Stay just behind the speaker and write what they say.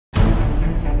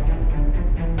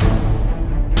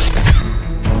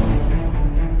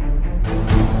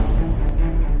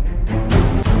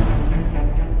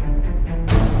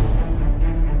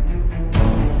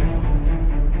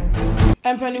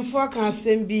Empanifo kan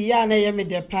sembi ya na ye me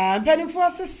de pa. Empanifo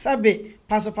se sabe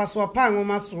paso pa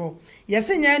nwoma so.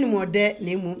 Yese nya ni mode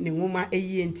na emu ne nwoma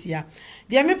eyi entia.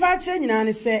 De me pa kire nyina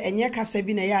ne se enye kasa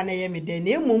bi na ya na ye me de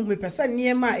na emu me pesa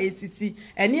niema esisi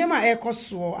eniema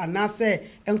ekoso anase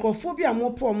enkrofo bi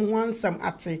amopo mo ho ansam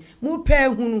ate mu pa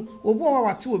ehunu obi o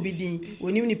wate obi din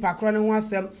onim ni pakro ne ho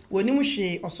asam onim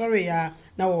hwe osore ya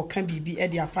na wo ka bibi e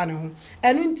de afa ne ho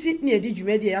enu nti na edi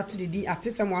dwumadi ya to di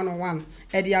Atesem 101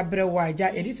 e de abrewo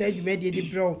aja edi sa dwumadi edi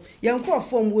brewo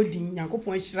yenkrofo mo din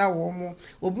Yakopon hira wo mo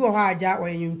obi o ha aja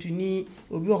oyentuni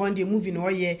obi o ho de movie na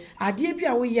oye ade bi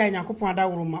a wo ye Yakopon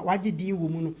adaworo ma waje din wo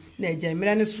mu no na eja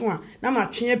mere ne so a na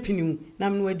matwe apinimu na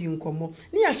me no adi nkomo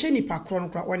ne ya hwe ni pakro no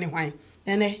kra woni hwan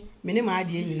ene me ne ma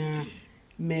ade nyina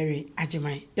Mary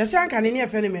Agyemang yase anka ne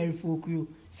efe ne Mary Fokuyo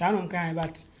sa no kan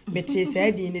but beti sa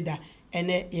adi ni da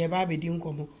ene ye ba be di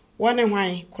nkomo woni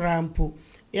hwan kra mpo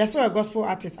yase a gospel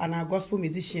artist and a gospel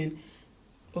musician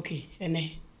okay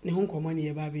ene ne ho nkomo ne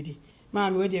ye ba be di ma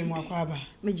me wodi mu akwa ba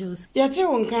me juice yate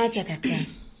won kan acha kakra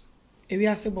ewi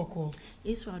ase boko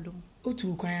yesu adom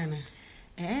otu kwan na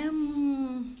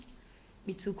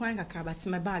bitu kwan kakra but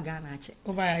my bag na ache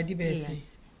over ya di best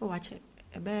yes o wache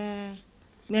ebe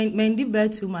men di be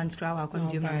 2 months kra wa kon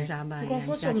juma za ba ko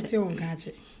fo so mte won kan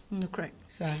ache no correct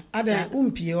sa ada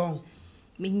umpie on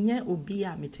menye obi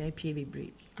a meta pie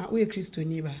bebre we Kristo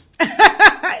ni ba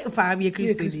fa me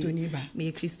Kristo ni ba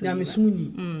me Kristo na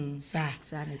mesumuni sa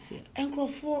sanity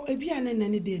enkrofo ebi anana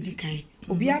ne de di kan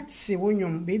obi ate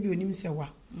wonwom baby onim se wa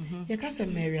ye ka se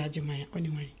Mary Agyemang oni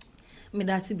wan me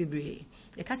da se bebre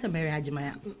ye ka se Mary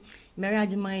Agyemang Mary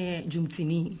Agyemang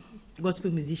jumtini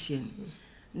gospel musician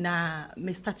na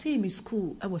me started my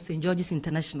school I was St. George's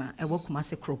International I work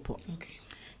Kumase Kropo okay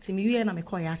ti mi wie na me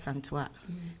call ya Santoa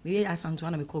me wie ya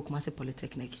Santoa na me call Kumase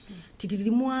Polytechnic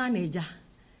titidi mu na eja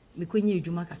me konye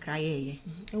ejuma kakra ye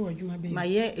wo ejuma be ma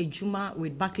ye ejuma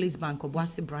with Barclays Bank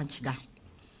Obuasi branch da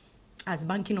as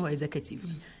banking or executive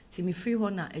ti mi free ho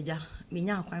na eja me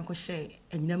nya akwan ko share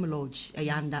Enyinam Lodge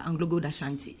eyanda Anglo Gold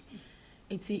Ashanti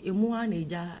eti emu na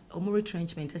eja omo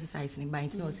retrenchment exercise ni ba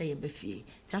nti no say ye be fie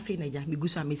ti afi na eja me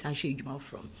gusu amesa hwe ejuma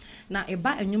from na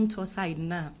eba enyum to side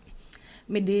na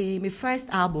me first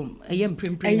album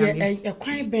premprem ya me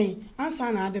kwan ben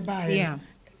ansa na ade ba yeah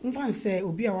mfan say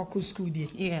obi a wako school die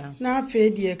yeah na afa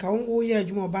die ka wo ye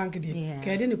adwuma bank die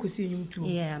ka de ne kosi enyum tu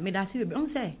yeah me da se be on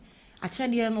say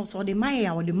achede no so the my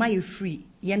ya the my free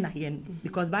ye na ye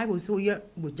because Bible say ye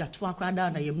bojatu akra da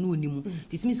na ye no onimu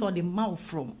this means all the mouth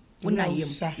from una ye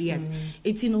yes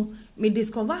it no me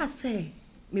discover say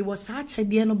me was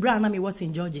achede no bra na me was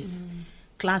in George's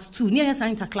class 2 near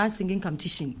science class singing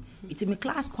competition it me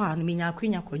class kwa no me nya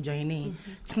akwenya ko join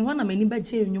tin wana mani ba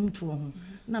je nyum to ho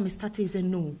na me start say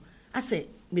no I say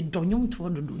me donyum to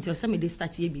dodo until say me dey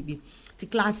start here bibi ti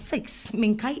class 6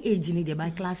 me kai age ni dey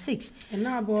by class 6 and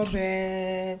na bo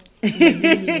be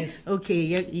yes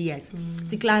okay yes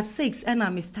ti class 6 and I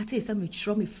me start say me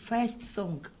throw me first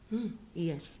song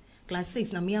yes class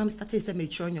 6 na me am start say me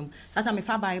throw nyum sata me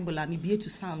fa Bible la me be to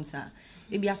Psalms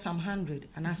maybe Psalm 100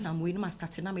 and Psalm we no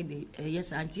start na me dey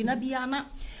yes auntie na bia na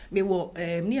me wo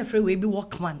near free we be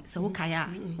workman so kaya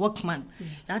workman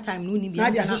that time no ni bia na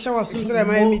dia show so say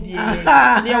my me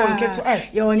die near won keto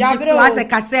ya bere was a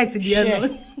cassette dia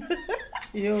no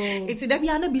yo it's da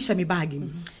bia na bi sha me bag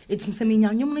it's me say me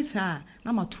nyanyum ne sa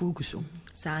na ma to gu so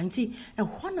sa auntie e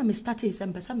ho na me start say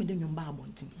mpesa me de nyum ba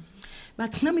abontin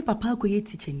but na me papa ko ye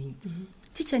teacher ni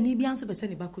teacher ni bi anso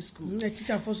person back to school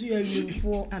teacher for so you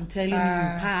for I'm telling you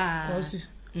cause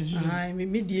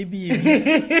me die bi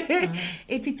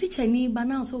eti teacher ni ba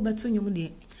na so beto nyum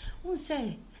de won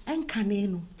say enkane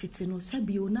no tete no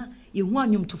sabio na ye hu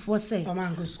anyum to for say o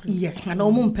man go school yes na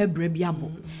o mo mpa bra bi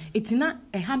abo eti na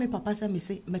ha me papa say me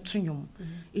say metwe nyum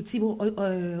eti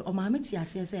o ma meti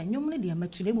ase say nyum ne de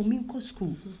metu le mo min ko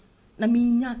school na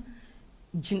minya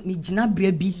mi jina bra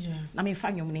bi na me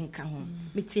fa nyom ne nka ho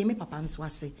me tie me papa nso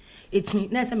ase eti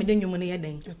na ese me de nyom ne ye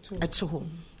den eto ho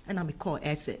na me call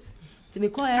SS ti me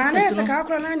call SS no ana ka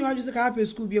akora na anyu aju se ka pa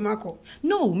school bi mako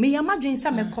no me ya madwen se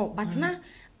me call but na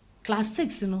class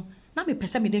 6 no na me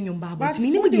pese me de nyom ba but me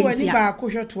ni me de ntia ba ko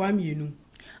hweto amienu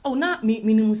oh na me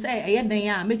ni say ye den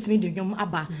ya metimi de nyom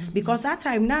aba because that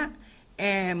time na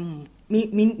me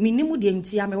nimu de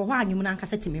ntia me wo anyum na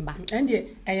nkasa timi ba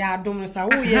ende eya adom sa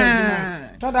wo ye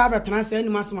aduma to da betena se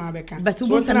anim asoma abeka but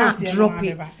so na drop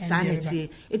it sanity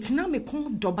it's na me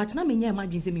kon do but na me nya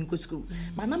imagine se me nko school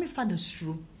but na me father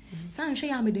stro san hwe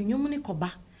ya me de nyum ne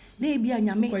koba na e bia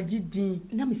nya me kwaji din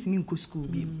na me simi nko school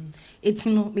bi it's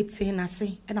no me te na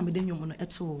se na me de nyum no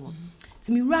eto wo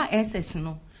ti me ra SS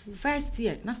no First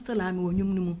year, na still am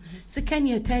wonyum. Second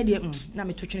year, third year, na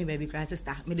me twetwe baby cry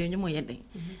sister. Me de nyum ye den.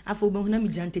 Afo be hu na me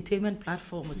entertainment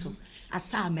platform so.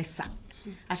 Asa mesa.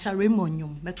 Asha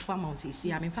remonyum, but for mouse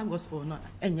see, I mean, for gospel, no,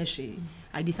 and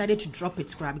I decided to drop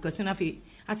it, because in a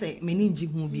I say, meninji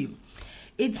who be.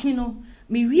 It's, me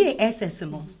we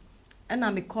SSM, and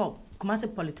I'm a cop,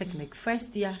 Kumasi Polytechnic,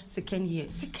 first year, second year,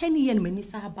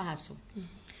 Menisa Basso.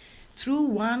 Through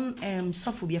one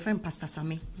soft be a friend, Pastor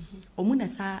Sami,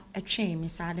 Omunasa, a chain,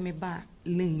 Miss Adame Bar,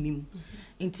 Lane,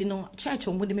 into church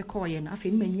on what me call and I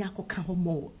feel many yako can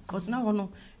more, cause now I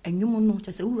know, and you know,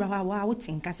 just a ura, I would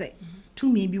think, I say. To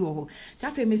me be oh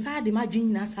tafe me sa de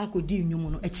imagine na sa ko di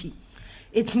nwum no achi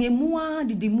it's me mua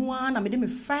di mua na me de me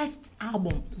first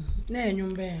album na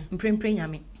enwum be mprempre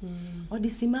nyame o di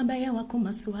sima ba ya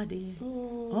wakoma so ade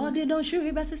o di don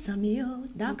shiri ba sesame yo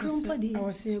da krompodi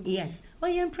yes o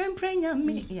ye mprempre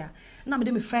nyame yeah na me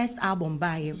de me first album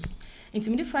ba ye into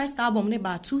me the first album ne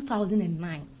ba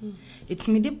 2009 it's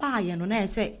me de ba ye no na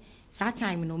say that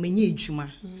time no me nye ejuma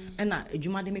na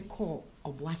ejuma de me call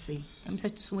Obuase. I'm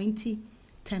said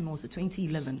 2010 or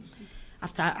 2011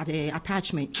 after the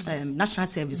attachment national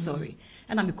service sorry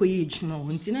and I'm ko ejuma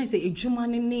until I say ejuma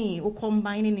ne o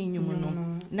combine ne nyum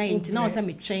no na until now say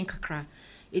me train kakra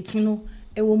it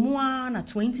e wo mu na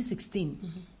 2016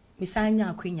 me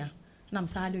sanya akwenya na am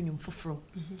sa nyum foforo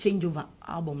change over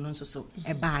album no so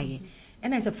e baaye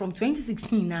and I said from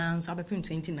 2016 now so about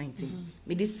 2019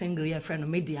 me this single year friend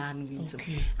media no so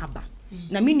aba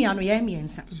na me nua no ye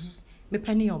miensa me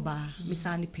penny oba me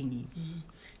sani penny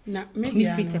na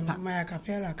media no my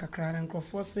capella kakra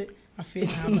nkrofo se afi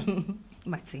na aba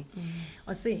mate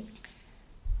o say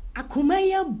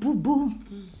akumaya bubu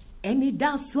eni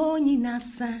da so nyina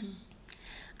sa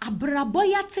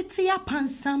abraboya tete ya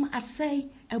pansam asay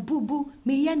abubu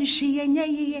me ye ni hye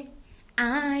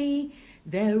nyeye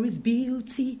there is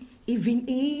beauty even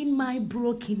in my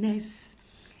brokenness.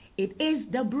 It is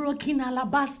the broken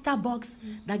alabaster box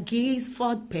that gives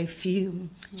forth perfume.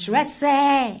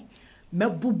 Tresse, me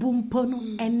bubum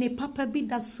pono, and ne papa bi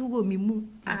da suwo mi mu.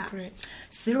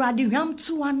 Sira di hwam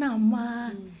tu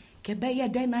anama,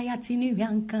 kebeye den ayati ni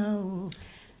hwanka.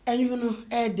 And you know,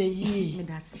 the ye.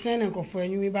 Send and go for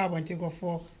you, ba want go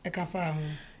for a cafe.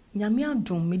 Nyame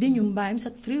adom, me de nyumba, I'm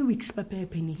said 3 weeks papa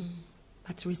penny.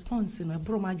 But response no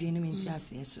broma dwene menti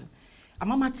ase so.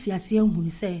 Amama ti ase hu ni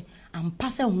say am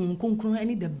pass hu konkron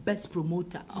any the best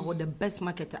promoter or the best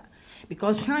marketer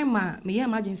because time me ya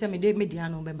imagine say me de media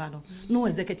no be ba no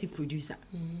executive producer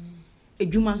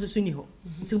edwuma so ni ho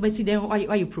nti we see then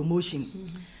why promotion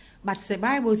but say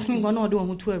bible sing go no de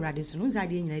hu to awrade so no za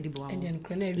de nyina de bo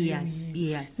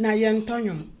yes na ye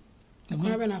ntonyum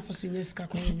ko be na afaso nyeska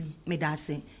ko nyum me da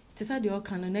say tesa de o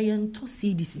kan na ye nto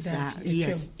CDs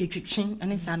yes etwetwen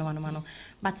ane sa no no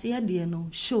but ye de no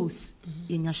shows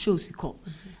yenya shows ko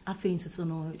afei so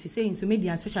no se say so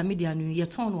media special media no ye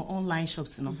turn no online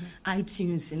shops no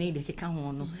iTunes ne de keka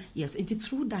ho no yes it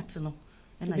through that no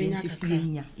na ye so see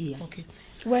yenya yes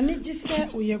okay when it just say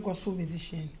we are gospel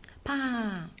musician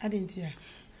pa I didn't hear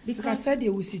because said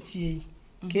you sitie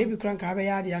ke bi kran ka ba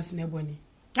ya de asene boni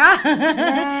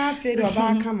Fedo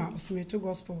ba kama osmeto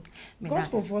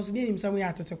gospel for so nim some we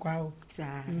atete kwa o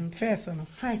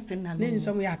first na nim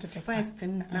some we atete first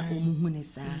na omuhu ne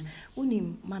sa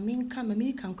unim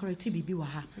mamenka kan correct bibi wa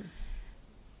ha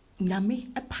nyame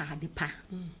epa de pa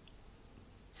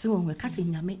so we ka se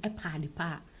nyame epa de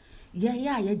pa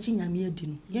ya ji nyame adi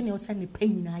no ye ne o se ne pa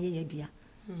nyina ye dia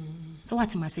so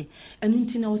what am I say enu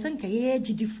ntina o se nka ye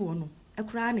gidifo no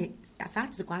ekura ne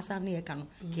asate kwa asa ne yeka no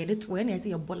kede to we na say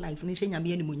your life ni shenya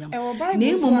me animonyam na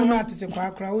emu no atete kwa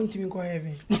akura wontimi ko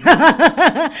heaven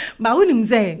ba wonim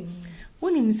say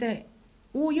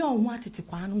wo ye onwo atete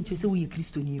kwa no nche say wo ye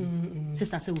kristo ni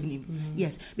sister say wonim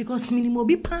yes because minimo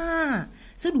bi pa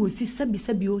say do si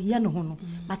sabi o ye no ho no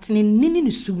but ne nini ne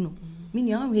su no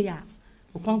mini anwe ya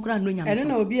okonkura no nyam so eno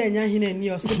na obi anya hina ni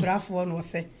o se brafo no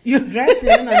se dress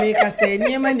ye na make say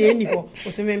niema na eni ho o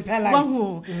se mempa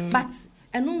life but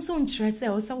eno nso nkyere say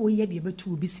o se wo ye de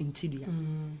betu obi sintidua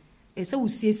e se wo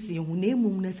siesie ho na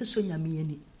emum na se so nyame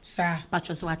ani sa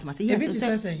patcho so atma say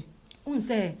yes say un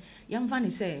say yamfa ne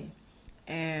say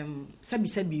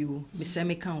sabi o misra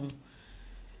me kan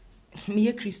me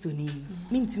ye kristo ni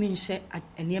mintimi nhye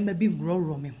eniema bi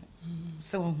ngroro me ho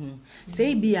so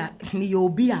say bia me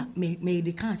obi a me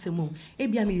de kan asemo e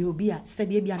bia me obi a se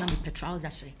bia na me petrol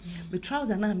ahye me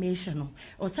trouser na me hye no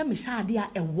o se me hye ade a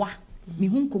ewa me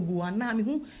hu nkogu ana me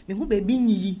hu ba bi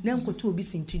nyi na nkoto obi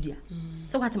sintudua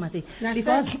so what am I say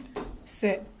because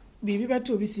se bibi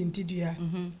beto obi sintudua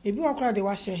ebi wakora de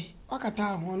wahye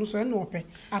wakata ho no so no ope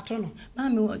ato no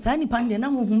mama sa ni pande na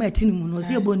mo huma atini mu no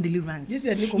se born deliverance this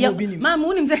is ni ko bi ni mama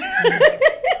unim se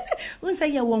unsa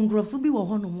ye wongrofo bi wo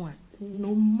ho no mu a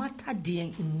no matter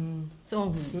the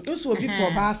so so obi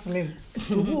for baslim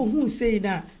to who say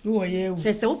na no wo ye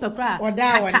se wopekra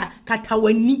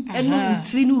katawani enu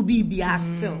ntiri no bi bia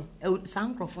still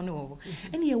sankrofo ne wo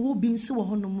ene ye wo bi nso wo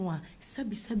ho no mu a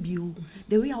sabi o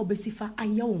the way obesifa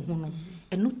aye wo ho no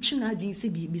eno twina adwen se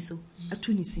bi so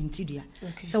atu ni sintidua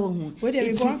se wo ho we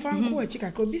dey go fan ko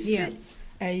achika ko bi se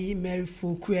ai Mary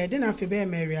Foku e na fe be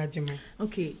Mary Agyemang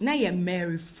okay na ye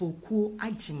Mary Foku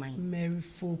Agyemang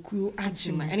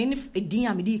and in edin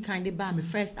am di kind ba me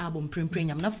first album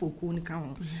premprem na Foku ni ka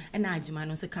ho na Agyemang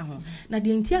no se ka ho na de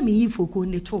ntia me yi Foku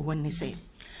ne to ho ne se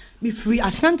me free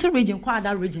Ashanti region kwa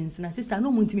other regions na sister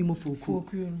no mu ntimi mo Foku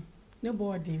ne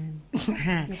boarding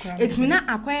it me na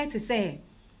akwaya to say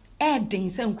den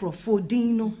se nkrofo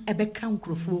din no ebeka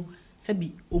nkrofo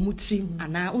sabi omutrim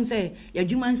ana unse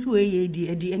Agyemang so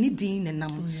di any din na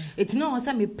nam it no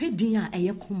say me pedin a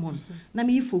eye common na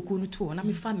me Foku no to na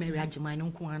me fa Mary Agyemang no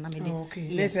nko na me de okay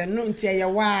listen no ntia ye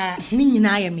wa ni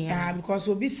nyina ye me because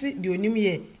obi si de onim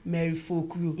ye Mary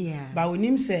Foku ba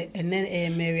onim se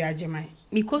enen Mary Agyemang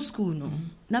me ko school no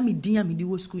na me din a me di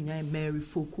wo school nya Mary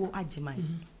Foku Agyemang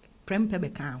prempe be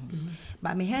kan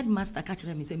ba me headmaster ka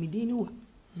kire me se me din ni wo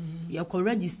ya ko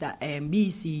register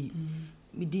BC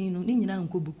midino ni nyina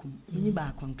nko bukum ni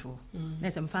ba control na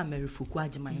sem fa Mary Foku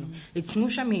Agyemang no it no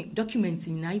hwa me documents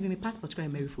na even me passport kwa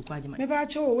Mary Foku Agyemang me ba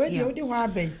cho we dey odi ho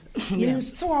abai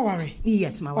so wa ware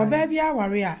yes ma ware oba bia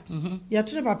ware a ya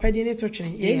to papa di ne to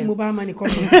twen ye ni mobile money ko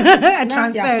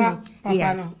transfer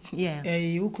papa no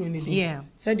ukru ni di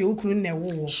said the ukru na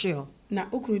wo sure na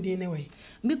ukru di ne we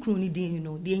me kru ni di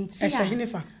no de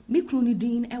ntia me kru ni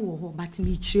di e wo ho but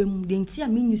me kirem de ntia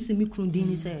me nyusi me kru di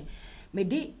ni say me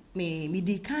de me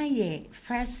di kan ye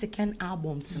first second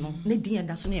albums no ne din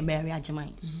da so na Mary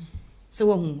Agyemang so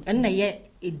wo hu en na ye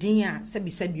edin a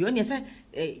sabi on ye say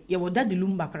ye woda de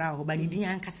lumba kra ho ba ni din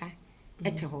ankasa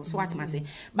ete ho so what ma say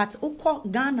but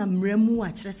ukọ Ghana mremu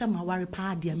a kire say ma ware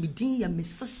pa dia me din ya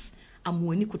Mrs.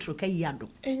 Amwani kutroka yado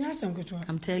enya sam ketwa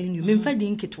I'm telling you me mfa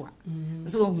din ketwa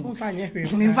so wo hu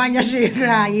me mfa nya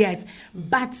hwe yes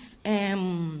but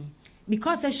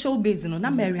because a showbiz no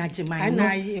na Mary Agyemang no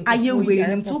aye we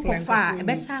nto ko fa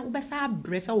besa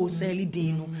bresa o sell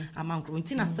din no amankro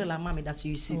ntina still ama me da so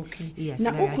you see yes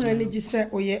na okuna ne gi se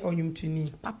oye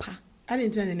onyumtuni papa ade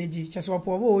ntina ne gi cheso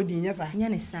opo bo odi nya sa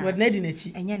wod na di na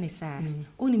chi enya ne sa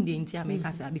onim de ntia me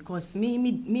kasa because me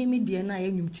de na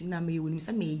onyumtuni na me onim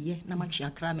sa me ye na ma twa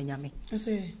kra me nyame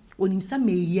say onim sa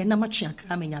me ye na ma twa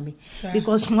kra me nyame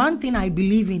because one thing I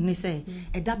believe in is say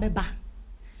eda beba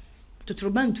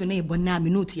tuturubantu na ebo na me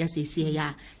note ya sese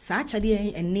ya sa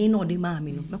chade enne na ode ma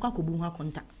me no mekwa kobu ho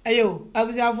akonta ayo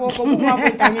abuziafo kobu ho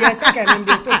akonta me ya second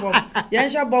nde to bom ya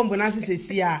nsha bomb na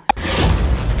sese a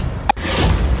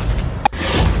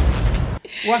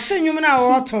wase nwum na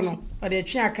woto no ode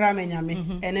twe akra manyame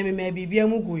ene me ma bibia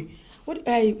mu goi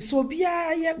so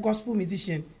bia ye gospel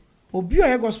musician obi o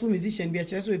ye gospel musician bia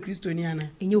kire so Kristoni ana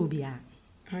enye obi a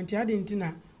anti ade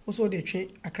ntina also de twe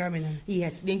akra manyame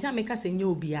yes de ntia make say enye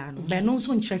obi a no be no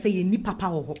so nkire say ye ni papa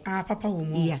wo ho papa wo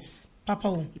mo yes papa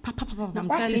wo papa I'm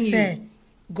telling you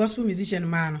gospel musician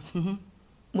man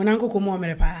monanko ko mo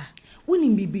mere pa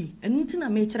woni bibi enu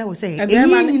ntina me kire wo say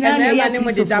enyi nyina na ya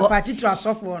mo de da party to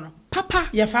asofo no papa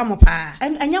ye fa mo pa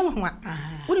enya wanwa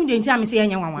woni de ntia me say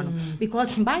enya wanwa no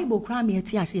because Bible kra me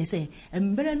ati ase say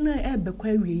embere na ebekwa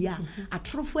awie ya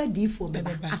atrofo adifo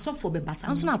beba asofo beba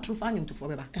sanso na atrofo anyomtofo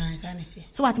beba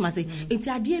so what must say enti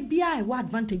ade bia e wa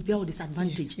advantage bia or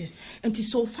disadvantage enti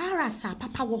so far as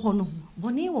papa wo ho no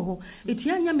bone wo ho enti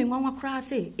anya me wanwa kra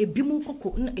say ebimu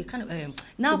koko e kan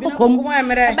na kokom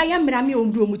eba ya mra me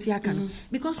omdu omuti aka no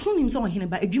because woni mso ohene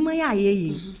ba adwuma ya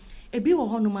ayeyi ebi wo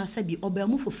hono ma sabi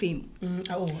obamu for fame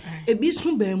ebi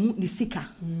so baamu ni sika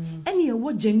ene ye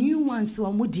wo genuine ones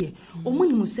wa modie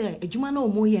omunimu se adwuma na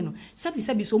omoye no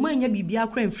sabi so manya bibia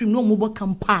kra mfrim na ombo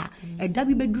kampa eda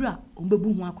bi bedura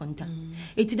ombebu hu akonta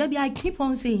etida bi I keep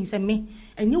on saying say me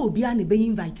enye obi a na be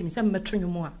invite me say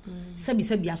metronwo a sabi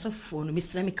asofo no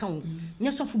mesra me kan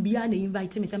nya sofo bia na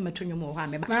invite me say metronwo ho a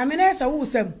me ba ma me na sa wo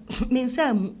sam me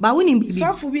nsam ba woni bibi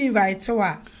sofo bi invite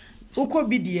wa unko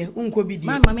bidie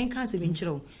mama men can say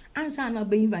venture answer na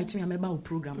be invite me ameba o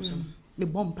program so me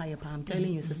bompa ya pa I'm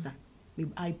telling you sister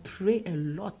I pray a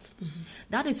lot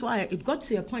that is why it got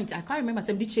to a point I can't remember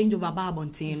some the change over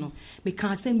Barbontin no me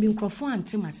can say be microphone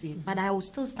antimasi but I will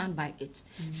still stand by it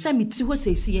say me ti ho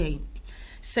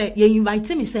say you invite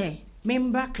me say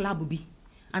member club bi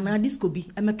ana disco bi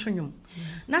emetronwom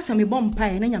na se me bom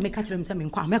pae na nya me ka kire me se me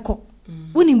nkwa meko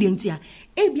wonim de ntia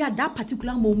ebia that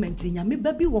particular moment nya me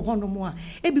ba bi wo ho no mo a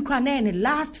ebi kra na the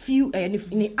last few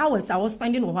ni hours I was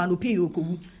spending wo ho no pay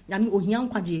yokowu nya me ohia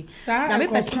nkwaje na me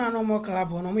person no mo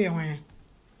club no mo ye hwan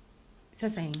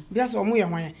sesain bia so mo ye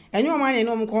hwan enyo ma na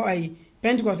no mo ko ayi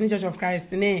Pentecost Church of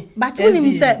Christ ne but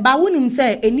wonim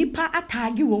say enipa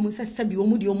atagi wo mu say sabi wo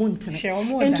mu de wo mu ntene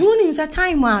enti wonim say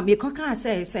time a me koka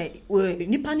say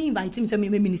nipa ni invite me say me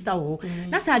minister wo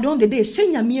na say don the day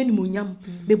shenya me animonyam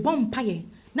be bom paye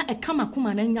na e kama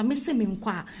kuma na nya me se me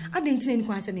nkwa adentine ni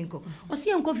kwa say me nko o se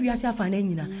enko fi ase afa na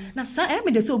nyina na sa e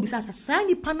me de say obisa sa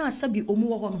nipa na sabi omu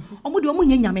wo ho no omu de omu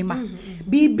nyenya me ma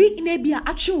bibi na bia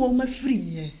atwe wo ma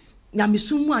free yes na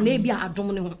mesumu a na bia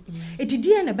adom ne ho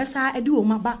etidie na besa edi o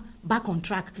ma back on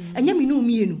track enya me no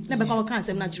mienu na be ka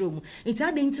asem na kire omu enti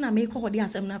adenti na me ko hode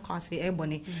asem na ka ase e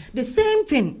bone the same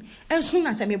thing enso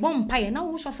na se me bom paye na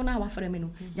wo sofo na wafere me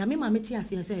no nya me ma meti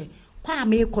ase se kwa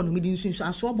me economy di nsunsu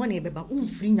aso bone beba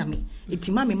umfiri nya me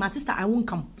eti ma me my sister I won't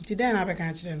come ti den na be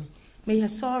ka kire no me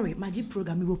sorry magic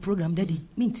program we program daddy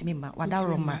me ntime ma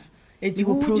wadaro ma eti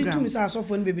wo program sa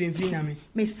asofo no bebre mfiri na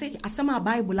me say asama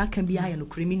bible aka bia ya no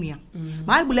kremenia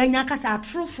bible anya aka sa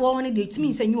atrofo ne de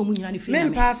timi say nyu omu nyina ne firi na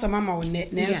me pa asama ma wo ne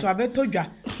nso abetodwa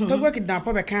togwa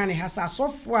kidnap be kan ne ha sa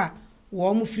asofo a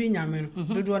wo mu firi nyame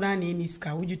no dodo na na ni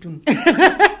ska wujitum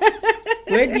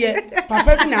we die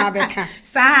papa bi na abeka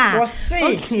sa wo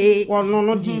say wono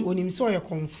no di onim so ye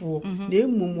konfo na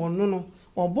emum wono no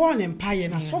obo ne mpaye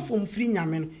na sofo mfiri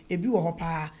nyame no ebi wo ho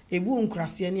pa ebu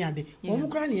onkurase ne ade wo mu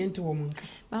kra ne ente wo mu nka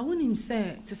ba wonim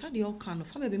say te sa de o kan no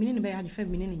fa be mini ne be ya de fa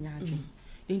mini ne nyaadwe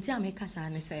de nti ameka sa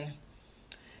ne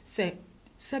say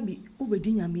sabi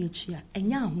ubedi nyame achi a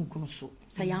enya ahogono so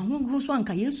say ya ahogono so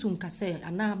anka yesu nka say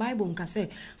ana bible nka say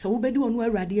so ubedi wonu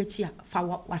awurade achi a fa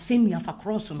wasenua fa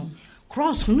cross no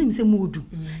cross no nim se modu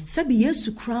sabi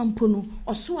yesu krampo no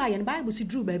oso aye ne bible si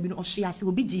dru ba bi no ohye ase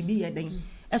obi gibi ye den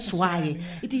eswaye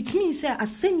it means say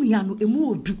asenua no emu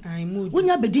odu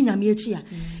wonya bedi nyame achi a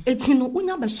eti no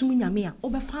wonya basum nyame a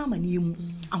obefa amane emu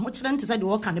ahokyere nte say de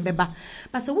wo ka ne beba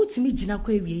pasa wotimi gina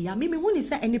kwa awie ya meme huni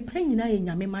say ene pa nyina ye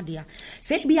nyame madea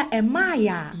say bia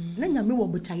emaya na nyame wo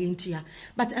botaye ntia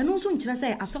but eno so nkyere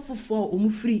say asofofo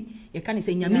omufiri ye ka ne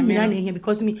say nyame nyina na ehia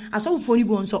because me asofofo ni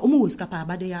bi won so omu wo skapa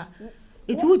abade ya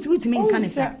eti wotimi nka ne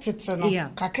sa tete no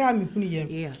kakra me huni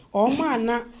ye o ma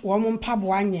na wo mo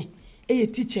mpabo anye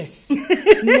teachers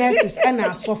nurses and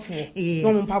asofo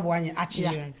no mo mpabo anye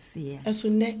achia eso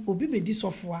ne obi bedi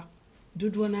sofo a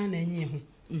dodo na na anye ho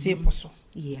say poso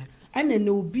yes and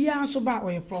na obi anso ba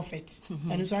or prophet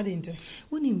and so adinte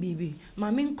wonim bibi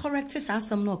ma men correct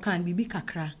asam no kan bibi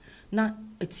kakra na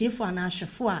etiefo ana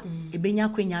ahwefo a ebenya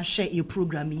kwanya hwe ye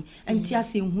programi enti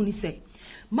ase hu ni se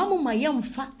mamu ma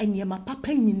yemfa enema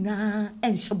papa nyina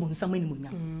enhye bonsam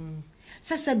animunya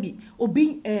sasabi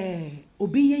obi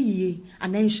ye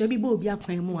ananhye bi ba obi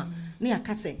akwan mu a na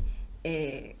yakase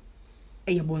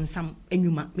eye bonsam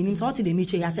enwuma meaning so what dey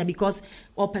meche yasa because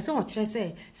or person o kire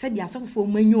say bi asofo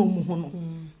manyo mu ho no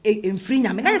emfiri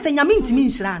nyame na say nyame ntimi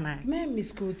nhira na me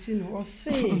miskoti no o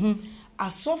say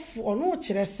asofo ono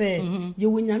kire say ye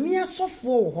wonyame asofo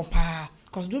wo ho pa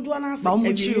because dodo na say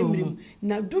emrim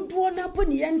na dodo na po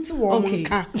ne yente wo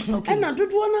nka na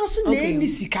dodo na so na eni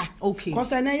sika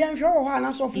because na ye hwe wo ho na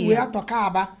asofo we atoka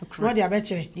aba no de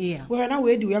abekire we na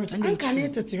we di we abekire anka na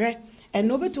tetere and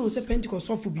no beto say Pentecost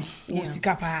of bi o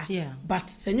sika pa but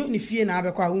senyo ni fie na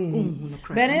abekwa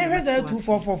bene ye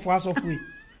 2444 asofo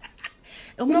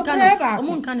omun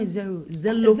kan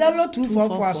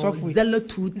 0244 asofo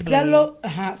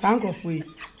 02 sankrofo e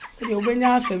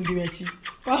obenya asem di mechi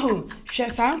oh hwe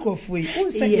sankrofo e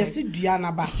unse yesi dua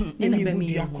na ba na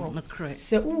mi dua kro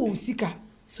se wo sika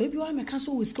so bi wa meka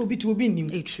so wo sika obi to obi nim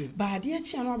ba de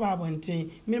achi anu ba abonten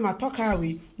me ma toka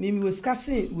we me wo sika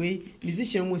se we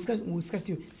musician wo sika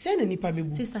se na nipa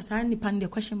bebu sister sa nipa de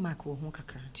question mark wo ho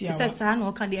kakra ti se sa na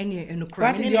o ka de eno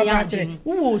kro me ne ya kire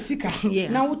wo sika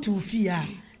na wo to fi a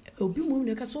obi mu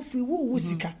ne ka so fi wo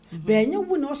sika ba enye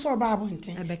wo na so ba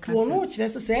abonten wo no kire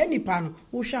se nipa no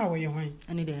wo hwa wo ye hwan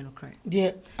ane de eno kro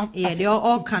de de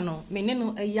o ka no me ne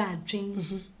no eya adwen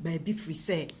ba bi free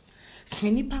say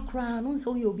Spenny pakra no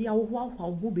so you be a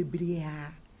wo bebre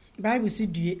a Bible si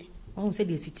due won say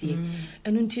de sitie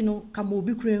enu nti no kama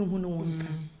obi kura hu no wonka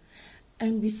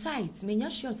and besides menya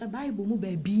sure say Bible mu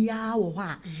ba bia wo ho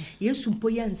a Yesu mpo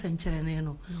ye nsankyere ne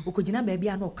no okogina ba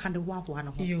bia na o kan de wo ho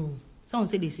no ho so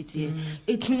say de sitie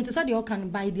it means to say they all can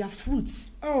buy their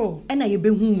fruits and na ye be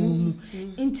hu mu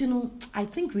nti no I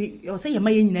think we say ye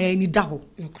ma ye nyina ye ni da ho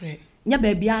nya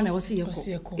baby ana wo se ye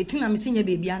ko etina me se nya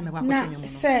baby ana me kwa kwetwe na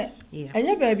se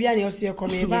enya baby ana wo se ye ko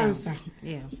me bansa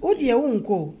wo de wo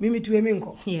nko mimitu me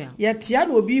nko ya tia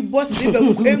na obi boss be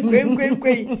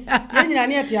kwenkwenkwenkwe ye nyina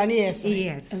ne tia ne yes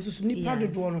enso so nipa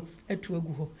dodo no atu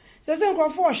agu ho se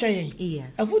nkrofo hwe yen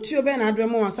afutuo be na adwe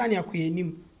mo wansa ne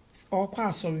akoyanim okwa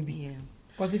asori bi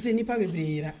cause se nipa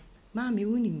bebreyira maami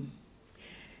wonim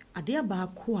ade ba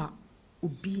ko a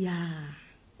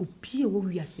opie wo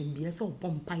wiase bia se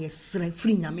obompa ye sra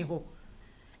free nyame ho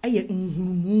eye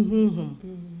nhunumuhunhum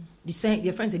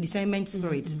the friends the discernment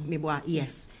spirit meboa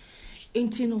yes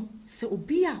entino se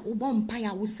obi a obompa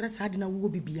ya wo sra sa de na wo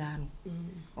bibia no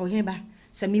ohe ba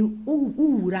se me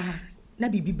uwura na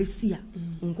bibi besi a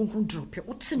nkonkron drop e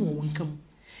wote no wonkam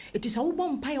it is a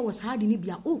obompa ya wo sa de ni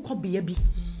bia o kɔ bia bi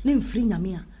na mfiri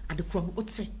nyame a ade kro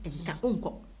wote enka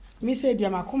onko me say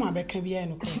dia makoma beka bia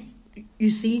no kro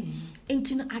you see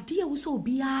entina ade a wo so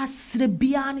bia sre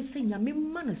bia ne se nyame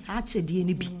ma no sa kyede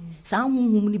ni bi sa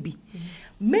honhom ni bi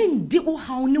men di wo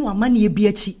haw ne wa mane bi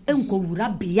achi enko wura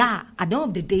bia at the end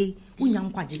of the day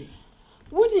unyam kwaje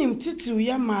wonim titiw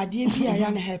ya maade bia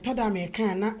ya ne hetoda me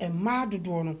kan na emma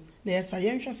dodo no na yesa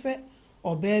yenhwe se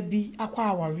oba bi akwa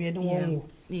aware ne wonwo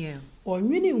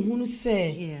onwini hunu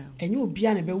se enye obi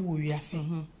a ne be wo wiase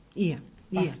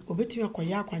but obetimi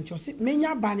akoya akwanche osi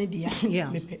menya ba ne dia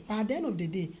mepe by the end of the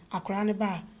day akora ne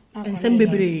ba ensem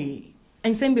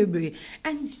bebre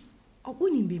and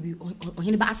onim baby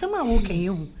ohene ba asema wo kan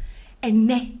yehu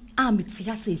enne a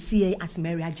metia se sie as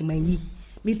Mary Agyemang yi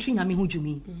metru nyame ho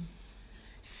dwumi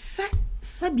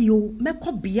sabio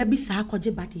mekɔ bia bi sa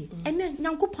akɔgye bade enne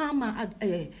nyankopɔn ama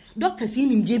doctors yi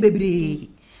nim je bebre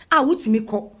a wotimi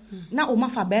kɔ na o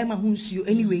mafa ba ma ho nsuo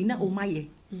anyway na o maye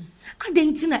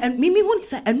adentina mimi hu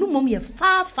se enumom ye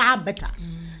far better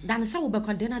than say we be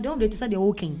condemn at the end of the say they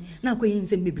walking na koyin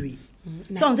nsem bebre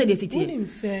so on say they sit here wonim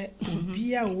se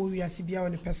obia wo wiase bia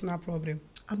won personal problem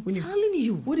I'm telling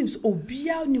you wonim se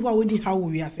obia ni wa woni ha wo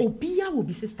wiase obia wo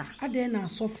bi sister aden na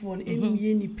asofo no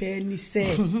enumye ni pe ni se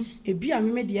ebia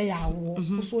me de ya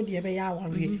awo so de be ya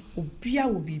aware obia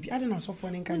wo bibi aden na asofo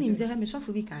no nkan wonim se ha me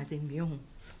sofo bi ka asem bi ho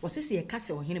wasisi ye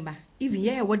kase ohene ba even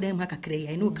ye wo dem ha kakra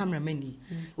ya no cameraman ni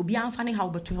obi anfa ne ha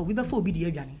obeto ha obi be fa obi de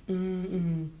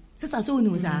adwane sister so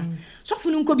oni sa so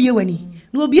funu nko bie wani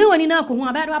na obi wani na akohu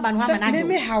abado aba no ha na ajo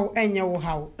me how enye wo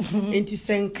how enti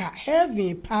senka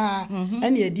heaven pa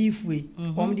ene adifue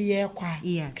om de ye kwa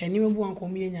kani me bu anko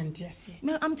me nya ntiase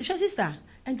me am te sister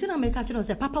enti na me ka kire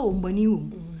say papa wo mbani wo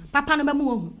papa no be mu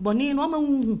wo boni no ma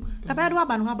hu abado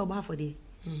aba no ha babo ha for de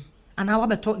ana wa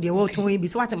beto de wo ton bi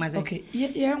so what am I say okay ye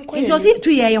enko enti o si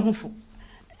tu ye hofo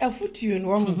afutuo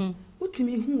no ho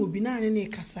utimi hu obi na ne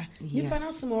kasa nipa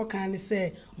na smo kan ne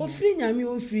se ofiri nyame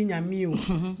o ofiri nyame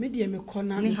o me de me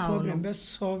kona problem be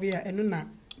solve ya eno na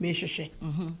me hwehwe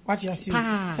what you assume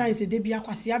science de bia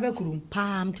kwase abakurum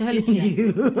I'm telling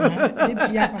you de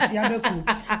bia kwase abakurum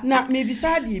na me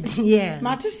bisa de bi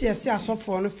matisi ese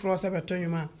asofo no fro se beto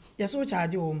nwuma yeso o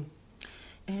charge o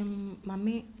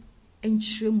mame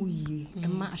enchiremu yi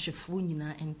ema ahwefo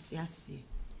nyina entiase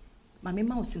mame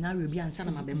ma o scenario bi ansa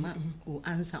na mabema o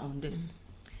answer on this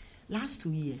last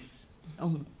 2 years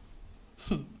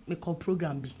me call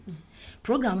program bi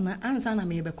program na ansa na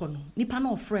me be kono nipa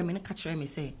na ofre me ne ka kire me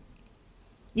say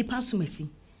nipa sumasi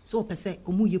so o pese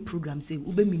omu ye program say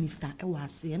ube minister e wa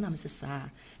ase na me say sa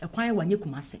e kwan wa nye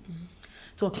kumase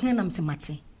to o kan na me say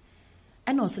mate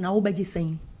e na o se na wo beji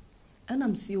sen e na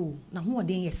me say o na ho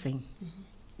oden ye sen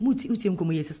muti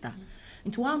nkomo ye sister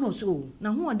nti wa no so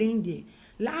na ho oden de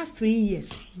last 3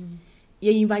 years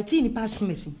ye invite ni pass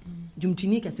message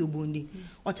jumtini kase obondi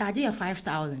o charge ya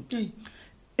 5,000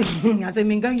 ase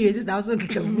minga ye this also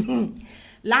kikam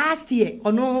last year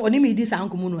oni me this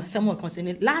ankomo no asem o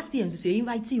concern last year so ye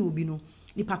invite obi no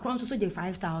ni pakron so je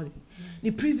 5,000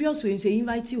 the previous way so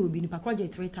invite obi ni pakron je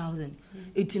 3,000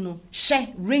 etino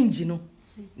share range no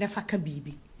never can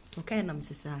bibi to kai na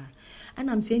msesa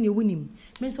ana mse ni wonim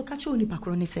me so kache oni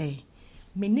pakron ni say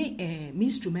me ne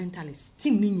instrumentalist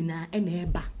team ni nyina ena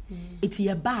eba eti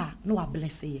ye ba no wa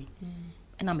bless ye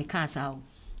ena me ka sa o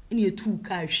eni etu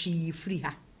ka hwi free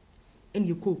ha eni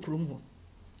ye ko krom ho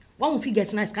one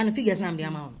figures na scan figures na am de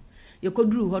amount ye ko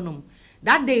duru honom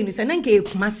that day ni se na nke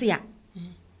ekumase ya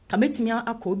kametimi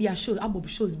akọ bi a show abob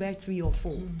shows by 3 or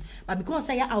 4 but because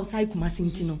I outside kumase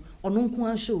ntino ono nko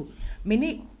a show me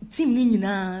ne team ni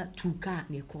nyina tu ka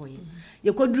na ko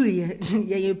ye ko duru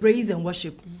ye praise and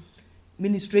worship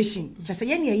ministration just say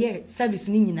ye service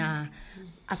ni nyina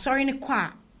asori ne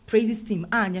kwa praises team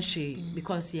anya she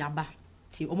because ya ba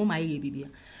ti omo ma ye bibia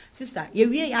sister ye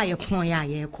wie ya ye pon ya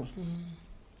ye ko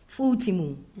full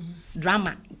team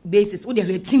drama basis wo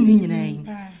de team ni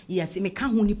nyina yes me ka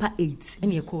ho nipa 8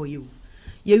 ene e call you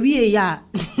ye wie ya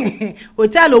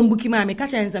hotel ombuki ma me ka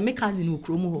chenza me cousin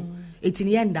okromo ho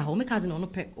etini yenda ho me cousin ono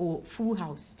pe o full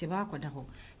house te ba akoda ho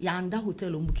ya anda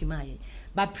hotel ombuki ma ye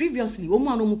but previously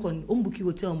omo anu mu kon ombuki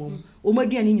hotel mom omo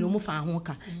aduane nyina omo fa ho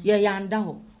ka ye ya anda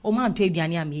ho omo anto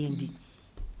aduane am ye ndi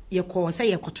ye ko say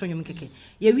ye kotonyum keke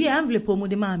ye wie envelope omo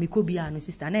de ma me ko bia no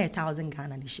sister na 1000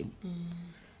 Ghana ni shim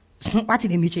what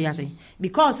did me say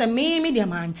because me dey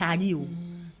man charge you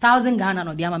 1000 Ghana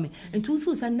no dey am me and two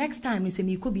feel say next time me say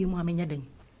me ko bi mu amenya den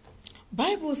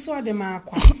Bible so de ma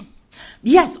akwa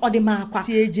yes or the ma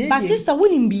akwa but sister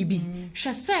wonim bibi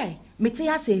hwe say me te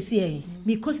asese e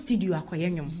me ko studio akoye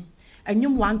nwom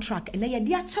enyum one track and ye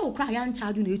dey acha wo kra ya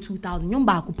charge you 2000 nyum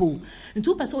ba akopo and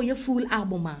two person ye full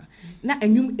album na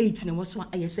enyum 8 na wo so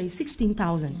aye say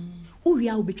 16000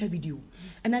 uria wo betwa video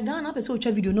and I Ghana person watch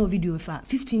video no video for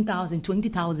 15,000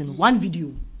 20,000 one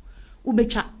video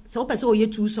ubecha so person oye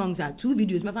 2 songs are 2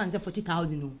 videos me fan say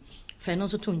 40,000 no fe no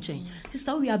so to nchen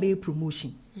sister we are be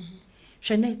promotion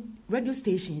shene radio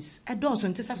stations adults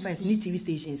on tesa first ni TV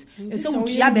stations so we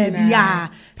tia ba bia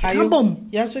kabom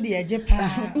ya so de eje pa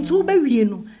ntu ba wie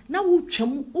no na wo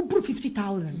twam wo bru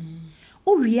 50,000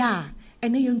 o wie a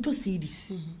ene ye nto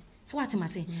CDs so what am I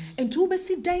saying? And to be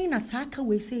sit down as haka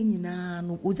we say nyina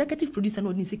no executive producer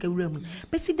no nisika wura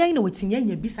be sit down no wetinye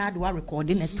nya bi sad wa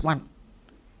recording next one.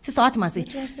 Sister what am I saying?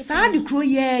 Sad crow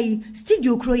ye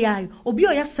studio crow ye obi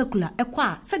oya secular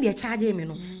ekwa se de charge me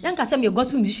no. Yanka say me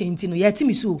gospel musician ti no ye ti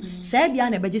mi so say bia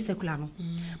na beje secular no.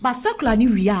 But secular ni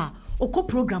wi a oko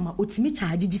programmer otimi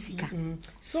charge di sika.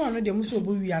 So no de muso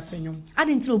obo wi asenyom.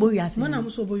 Ade nti obo wi asenyom. Mana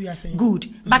muso obo wi asenyom. Good.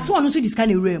 But so no so dis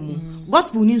kind of realm.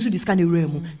 Gospel ni so dis kind of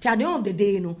realm. Till the end of the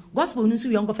day no, gospel ni so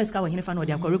we onko first ka we henefa no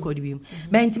de akọ record bi mu.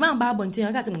 But ntima ba bontin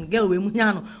aka se girl we mu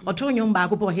nya no, oto nyom ba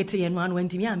akọ hit ye no anu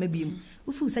ntimi ama bi mu.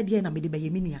 We feel said ye na me de be ye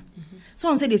menua. So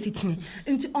on say they sit me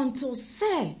until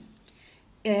say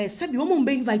sabi o mo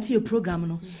be invite a program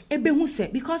no ebe hu se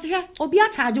because here obi a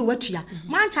charge o watua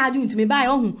man charge ntimi buy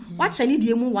ohun wa cha ni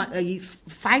die mu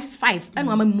 55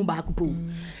 eno ama mu ba akọ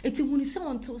eti hu ni se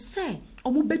until say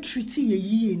o mo be treat ye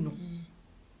yie no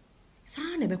sa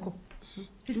na be ko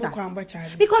sister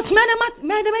because me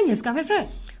yes ka say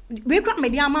we crap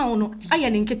media ma no aye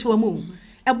ne nketewa mu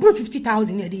e bro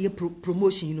 50,000 e dey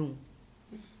promotion no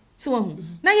so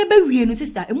na ye be wie no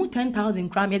sister emu 10,000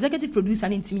 crown executive producer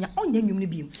na ntimi ya onye nwum ne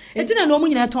biem enti na no mu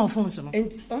nyina ton phones no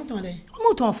enti on ton dey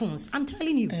omo ton phones I'm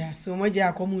telling you yeah so mo je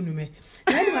akomu nu me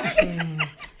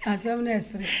asem na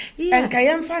esre enka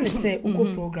yem fa ne se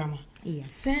uko programmer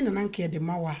sen na nka de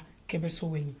mawa kebe so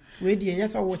wani we di enya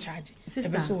sa wo charge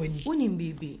ebe so wani wonim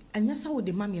baby enya sa wo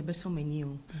de mama ebe so mani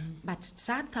o but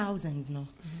 1,000 no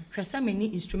hwesa mani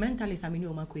instrumentalist amani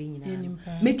o makọ nyina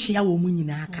metria wo mu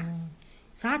nyina aka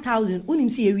 1,000 unim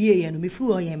si ewie ye no me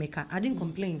fu o ye meka I didn't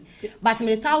complain but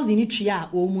me 1,000 ni tria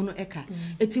o mu no eka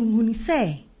eti huni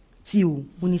se ti o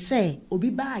huni se obi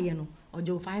ba ye no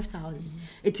ojo 5,000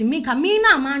 eti me ka me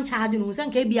na man charge no se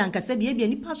nka bia nka se bia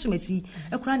ni paso masi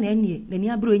ekura na enie na ni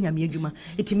abro nyame adwuma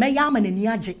eti me ya ma na ni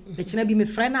age be kina bi me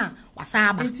frɛ na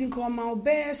wasaba enti nka ma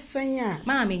obe sen a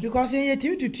mami because ye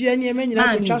timi tutua ni e ma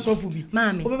nyina ko twa sofu bi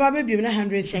obe ba be bi na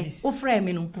 100 cedis o frɛ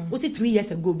me no o se 3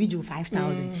 years ago bi jo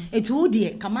 5,000 eti o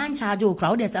de ka man charge o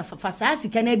kra o de sa fa sa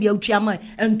sika na bia utua ma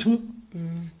entum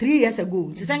 3 years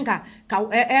ago ti senka ka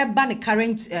e ba ne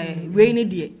current we ne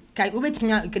de kai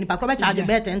obetia kanipa kro be charge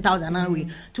be 10,000 na we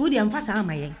to the emphasize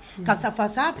amayen ka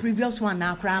sa previous one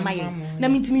na kra amayen na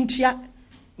mitimi ntua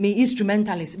me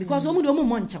instrumentalist because omu de omu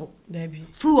monchaw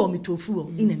full me to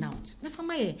full in and out na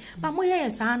fama ye ba mo ye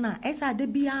sa na esa de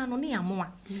bia no ne amoa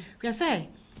hwe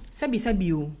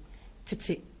sabi o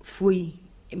tete foi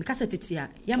me kasa tete a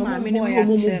ya ma me no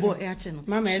omu bo e ache no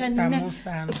mama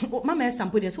esta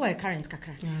mpo de so e current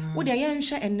kakra wo de ye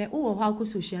nhwe enne wo ho akọ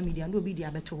social media no obi di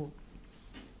abeto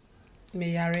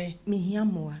me yare me hia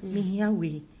moa me hia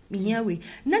we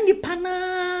na nipa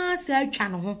na se atwa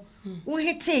no ho wo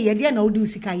hete ye de na odi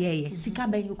sika ye sika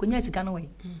ba okonya sika no we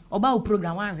oba o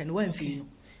program wa hwe no wa mfi no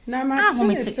na ma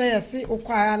se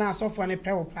okwa na asofo ne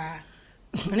pe wo pa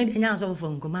ne de nya asofo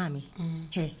nko ma me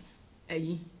he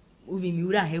ayi uvi mi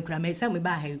ura he kura me se me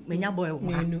ba he me nya boy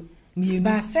wo ha mi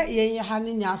ba se ye ha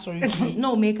ne nya asori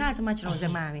no me ka se ma kire wo se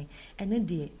ma me ene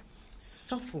de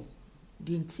sofo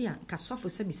de ntia ka sofo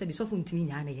sebi sofo ntimi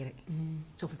nya na yere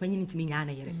sofo panyin ntimi nya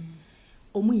na yere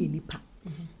omu ye nipa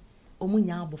omu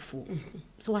nya abofo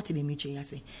so what dey meche ya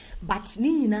say but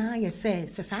ni nyina ye say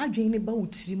sa adwen ne ba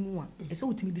utiri mu a e say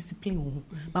utimi discipline wo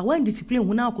but when discipline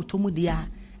wo na akotomu dia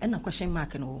and a question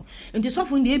mark no nti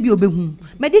sofo ndi ebi obehu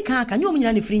medical aka nyi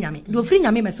omunyina ne free nyame do free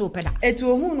nyame mese opeda etu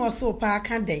ohu no so pa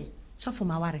aka den sofo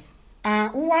maware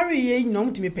wo ware ye nyina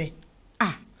omtimi pe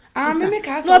me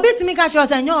ka no betimi ka cho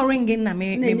say nyo ring na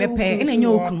me pe na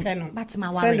nyo okunu but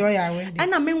maware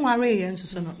and na me nware ye nso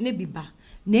so no ne biba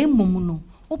na emom no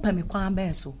opami kwan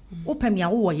be so opami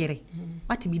awo yere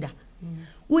what bi da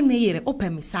woni yere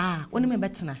opami saa woni me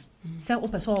betena say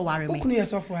opeso ware me okunu ye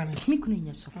sofo ana me kunu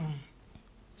ye sofo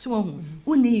so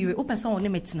woni yere opeso woni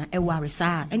metena e ware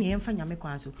saa ene ye mfa nyame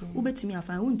kwan so ubetimi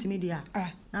afa wontimi dia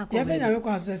na ko ye mfa nyame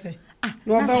kwan so say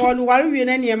no ba wonu ware wie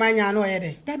na ne ma nya na oye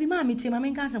de da bi ma mi tie ma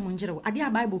men kan se mo njere wo ade a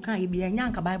bible kan ye bia nya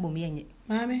nka bible me yenye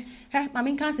mame ma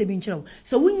men kan se bi njere wo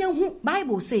so wunya hu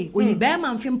bible say oyi be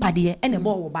ma mfim pade ene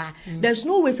bo wo ba there's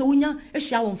no way so wunya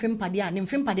ehia wo mfim pade a ne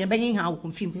mfim pade be hin ha wo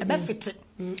mfim e be fit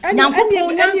na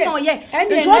nkopo nyanso ye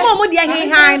nti wo mo de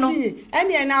hin han no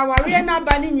ene na ware na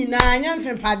ba ni nyina nya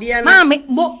mfim pade no mame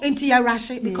mo enti ya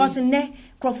rush because ne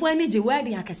crofo ani je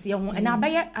wedding akase ho and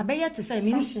abeye to say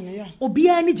me obi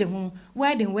ani je ho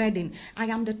wedding I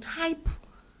am the type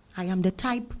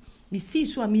me see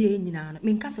so am ye nyina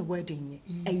me nka se wedding ye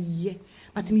aye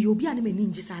but me obi ani me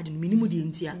ninji side me nimu de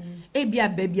ntia e bia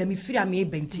ba bia me firi am e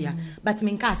bentia but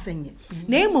me nka asenye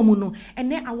na emomu no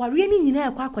ene aware ani nyina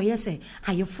ekwa akoye se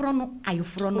ayefro no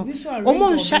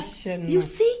omo nhye you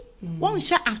see one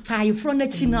shot after ayefro na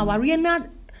chi na aware na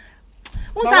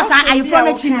unsa ta ayefro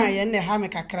na chi na ye ne ha me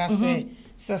kakra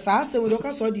se sa se we do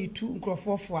ka so de tu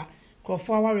nkrofofo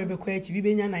aware be kwa chi bi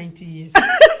benya 90 years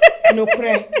no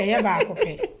kure eye ba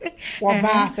akope wo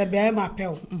ba se be ma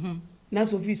pew na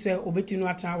so fi se obeti no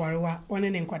ata awarewa one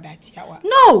ne nkwadatia wa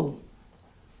no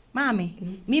mami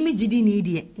mimi jidi ni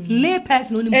die lay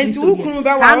person oni Kristo enti ukunu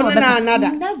ba wa one na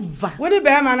anada never woni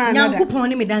be ma na anada Nyankopon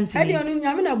ni me dance edi onu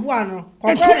nyame na bua no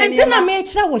enti na me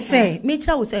kira wo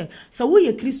se so wo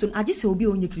ye Kristo age se obi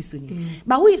onye Kristo ni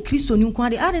ba wo ye Kristo ni nko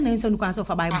ade na nsa nu kwan so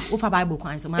fa bible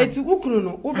kwan so ma enti ukunu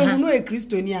no wo be hu no ye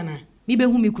Kristo ni ana mi be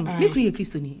hu mi kunu ye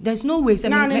Kristo ni there's no way say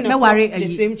me worry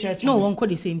the same church no one call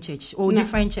the same church or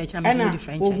different church na me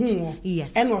different church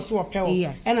yes and was so opel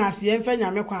and as ye mfa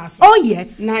nyame kwa so oh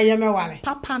yes na ye me wale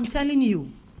papa I'm telling you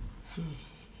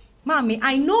Mommy,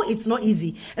 I know it's not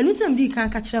easy. And you tell me can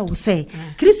catch her say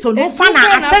Kristo no fa na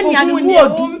asanya ni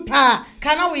wodu pa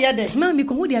kana we yede Mommy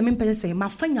ko wodi am pese say ma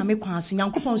fa nyame kwa so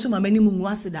Nyankopon so ma mani mu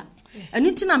aseda and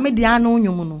you tina me dia no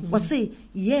nwom no wo say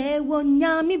ye wo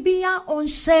nyame bia on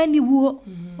hye ni wo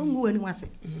ongu ani wase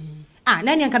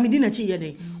na nyanka me di na chi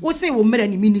yede wo say wo mera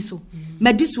ni mini so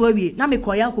medi so awie na me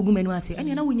koya akogu mani wase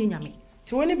ene na wo nyame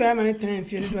ti woni be ma ne tren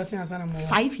fie ni do sen asana mo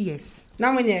 5 years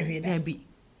na mo nya hwe da bi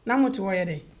na mo to wo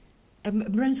yede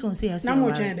Branson say as na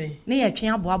mo twen dey na ye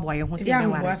twen aboabo ye ho say be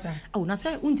ware na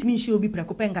say untimi nhie obi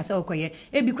prekope nka say okoye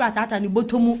e bi kura sa ata ni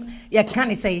botomu ye kan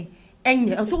ne say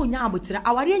enye so onya abotira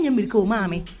aware anya mirika o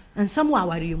maame nsam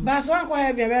aware mu ba so anko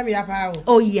heavy be me ya pa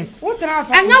oh yes wo tra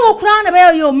fa anya wo kura na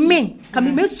be yo me ka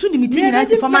me mesu di mitin na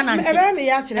se fama na nti be me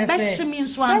ya kire say be shimi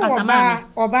nso anka sama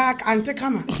oba ante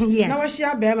kama na wo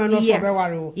hia be ma no so be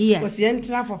ware o wo se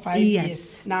entra for 5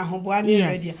 years na ahoboa na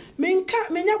ready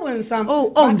me nya bo nsam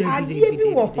but adie bi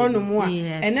wo honom a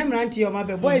ene mranti o ma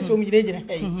be boy so mjire jire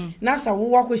na sa wo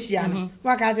wa ko hia no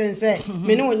wa ka ten say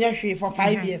me ne wonya hwe for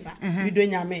 5 years bi do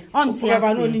nya me onti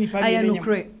ba no ni nipa bi no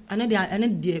nya ane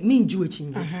de me nju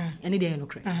achi ane de no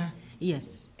kre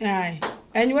yes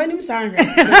and when him sang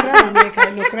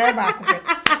no kre ba ko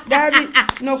dabi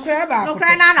no kre ba ko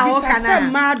na wo kana sa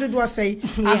ma dodo say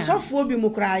asofo bi mu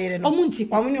kra yere no omunti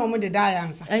omuni omu de da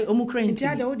yansa omukra nti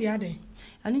ade wo de ade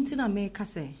ane nti na me ka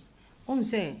say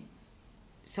say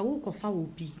se wo kofa wo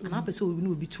bi ana pese wo bi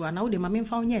no bi to ana wo de ma me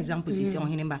mfa onye example say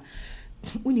ohene ba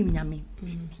unim nyame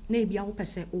na ebia wo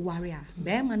pese wo ware a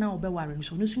be ma na wo be ware no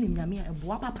so no sunim nyame a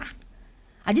eboa papa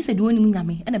aje se de onim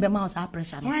nyame e na be ma wo sa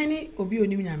pressure no wani obi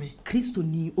onim nyame Kristo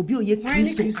ni obi oye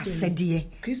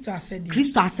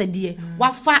Kristo asede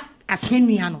wafa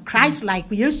ashenua no Christ like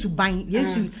Yesu ban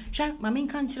Yesu sha ma me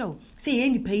kan kire wo se ye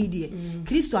nipa yi de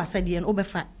Kristo asede no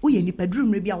obefa wo ye nipa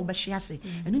durumre bia wo be hwe ase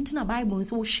eno ntina Bible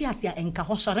se wo hwe ase a enka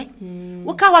ho sore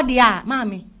wo ka wade a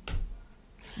maame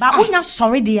ba unya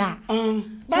sorry dia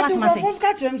but you first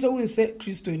catch them so we say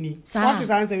Kristo ni what is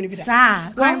answer we be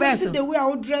that when see the way I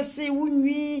would dress say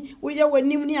unwi we ye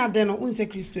wanim ni ade no we say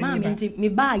Kristo ni ba nti me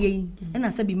ba ye na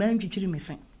say bi man twitwiri me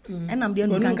sen enam de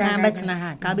no kan betena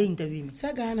ha ka be interview me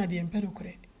say ga na de empe no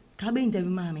kore ka be interview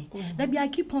mama that be I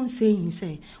keep on saying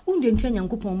say unde ntia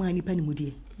Nyankopon ma nipa ni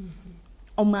mudie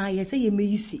o ma ye say ye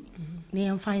meyusi na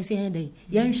ye mfan say ye dey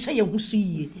ye nhwe ye husu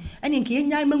yie ene nke ye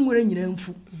nyan manwura nyina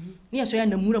mfu ne so ya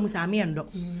namura mu sa me endo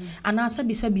ana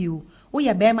sabi o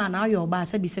Oya bema na yo ba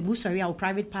se bi se bu sorry our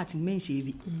private part in mention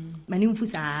bi. Manimfu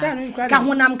sa. Ka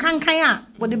honam kankan a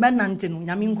wo de ba nante no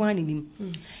nyame nko anenim.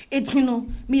 Eti no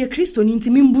me ye Kristo ni nti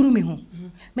me mburu me ho.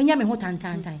 Menya me ho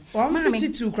tantantan. Ma me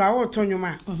titu kra wo to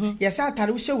nwoma. Yes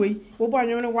atare wo hye wei. Wo bo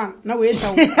anwom no one na we hye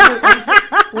wo.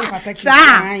 Wo fata ki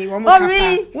sai wo mo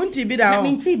kapa. Wonti bi da o.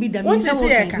 Minti bi da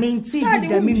minti bi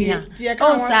da minua.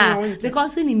 Oh sir,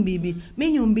 because in bibi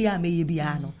menyum bi a meye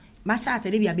bia no. Masha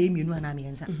atade bia be mienu ana me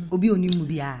ensa. Obi onimu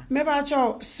bia. Me ba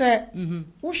cho se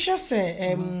wo hye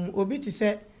se obi ti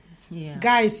se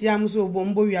guys ya muso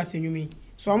bombo wi asenwumi.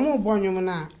 So mo bo nwom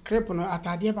na crep no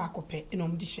atade ba akopɛ ina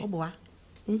om di hye. Oboa.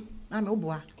 Ame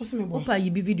oboa. Oseme bo. Opa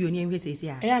yibi video ni enhwe sesi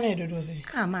a. Ya na edodo se.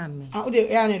 Ah mame. Ah ode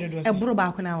ya na edodo se. Eburo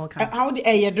ba ko na wo ka. How de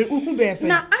eyedo uhu be se.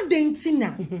 Na adenti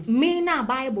na me na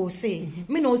Bible say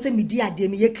me no say me di ade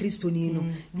me ye Kristoni no.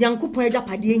 Yankopon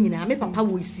agapade nyina me papa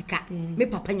wo sika. Me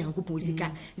papa Yankopon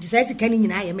sika. Nti say sika ni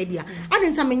nyina ye me dia.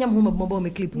 Adenti me nyam ho mabbo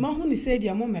me clip. Ma hu ni say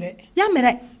dia mo mere. Ya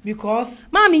mere because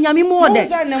mami nyame mo de.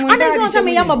 Adenti say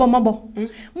me yam mabbo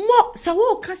mo sa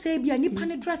wo ka say bia nipa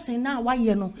ne dressing na wa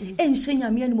ye no enhye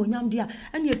nyame ani mo nyam dia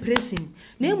ani pressing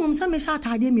na emom sa me sha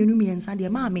atade mienu miensa de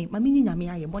mami nyi nyame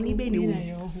aye boni be ne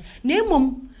wo na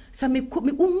emom sa me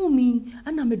uhu mi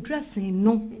ana me dressing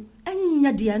no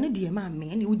anya dia ne de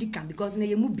mami ani udi kan because na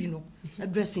ye mu bi no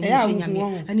dressing ni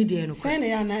nyame ani de no say na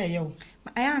ya na eye wo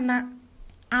aya na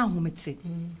ahomete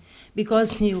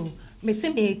because you me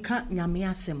say me ka nyame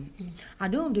asem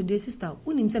adon the day sister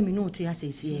unim say me no te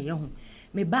asesi ye ho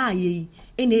me ba ye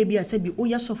ena e bia say bi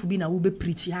oya sofo bi na wo be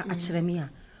preach ha akere me a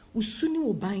usuni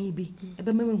wo ban bi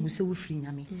ebe me hu se wo firi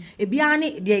nyame e bia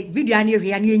ne de video ane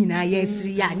hwe ane nyina ya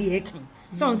siri ya ne eki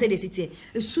so on say the city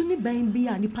usuni ban bi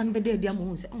a nipa ne be de dia mo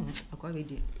hu se akwa be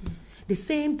de the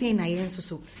same thing na yen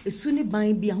so usuni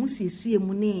ban bi a hu siesie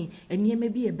mu ne eniema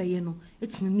bi e be ye no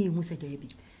etimi mi hu se de bi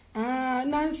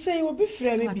na say obi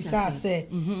frɛ me bisa sɛ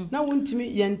na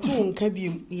wontimi yento nka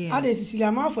biom ade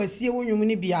sisiliama afo asie wonwom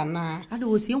ne bia na ade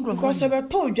wo sie nkrofo because be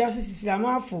to dwa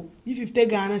sisiliama afo 50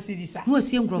 Ghana cedis a wo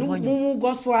sie nkrofo mu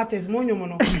gospel artist monwom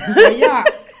no ya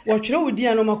wo twere wodi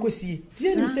an makosie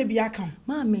sie nim sɛ bia kan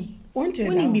mame wonte da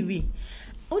onim bibi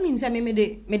onim sɛ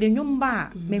me de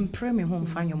nwomba me mpre me ho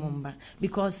mfa nwomba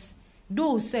because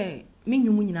do say me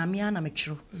nyumu nyina me ana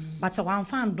metwero but so wan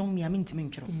fan dom me ntimi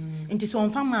ntwero nti so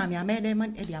wan fan ma me amede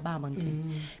man e dia ba abonte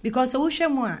because wo hwe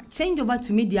mu a change over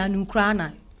to media nu kra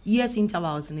na years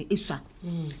intervals ne esua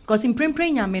because in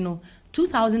prempren nyame no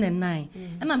 2009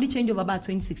 and I'm the change over about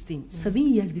 2016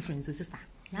 7 years difference so sister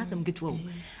na some get well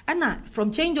and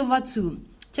from change over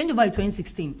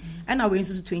 2016 and I went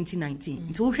to 2019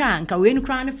 nti wo hwe anka we nu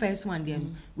kra ne first one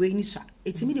dem we ni sua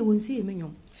etimi de won see emenyo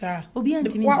sa obi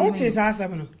antimi wa what is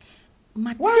asem no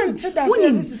Mati da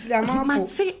se sisiliama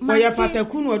afo ya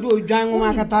pataku no do odwan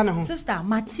ngoma kata ne ho sister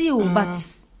Matthew but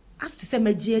as to say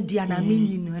magie dia na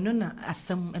menyi no eno na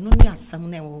asem eno ni asem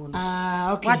na wo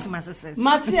no okay what my sisters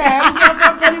Matthew am so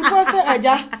for penifo se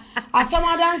aja asem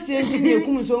adanse enti ne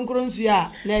ekum so nkro nsu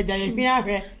a na aja ye hwe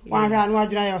ahwe wan hwe anu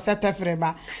adwira yo setefre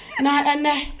ba na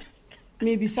ene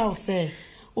maybe so say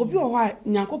obi o ha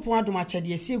nyankopon adom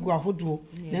achade esi egu ahodo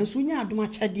na nso nya adom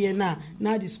achade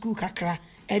na di school kakra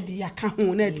edi aka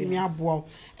ho na etimi aboa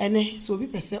ene so obi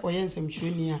pese oyensem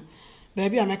chironi a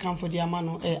baby American for the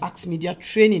amano Ax Media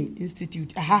Training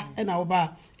Institute aha na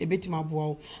oba ebetima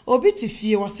aboa obi ti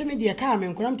fie wo se me de ka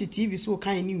amenkram te TV so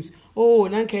kan news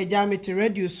na nka eja me te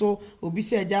radio so obi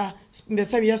se eja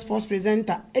mbese sports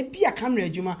presenter ebia camera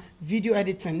adwuma video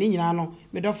editing ne nyina no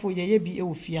medofo ye bi e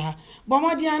wo fie ha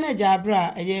bomade an eja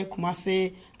abra eye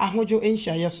kumase ahojo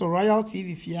enhia ye so Royal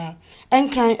TV fie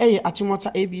enkran eye Achimota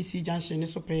ABC Junction ne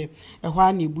so pe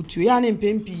ehwa na ebutu ya ne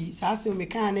mpempi saa se me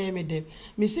kan na emede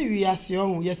me se wi ase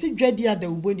ohun ye se dwadi ada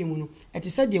uboni mu no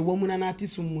etise de wamu na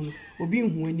atisum mu no obi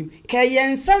hu anim ka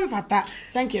yensam fata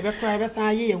sanke be kra be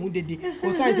san ye hu dede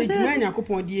o san se dwuma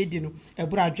nyakopon de edi no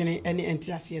ebura adwene ene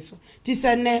entiase so ti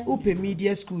se ne upe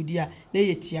media school dia na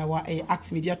yetiawa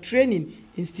Ax Media Training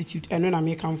Institute eno na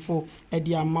mekanfo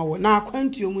edi amawo na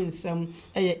akwantuo mu nsam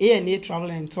A&A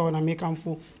Travel and Tour na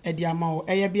mekanfo edi amawo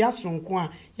bia sonko a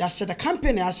ya hyeda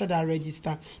company ya hyeda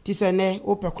register ti se ne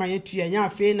upe kwan yetua nya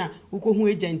afi na ukohu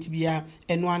agent bia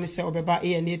eno ane se obeba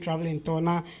A&A Travel and Tour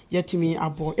na yetumi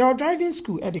abo your driving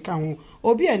school edika ho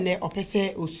obi ene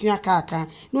opese osua kaka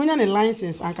na onya ne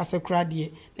license ankasa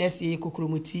krade na ese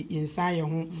kokromoti yensan ye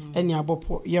ho ene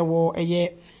abopo ye wo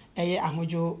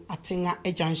ahojo atenga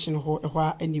junction ho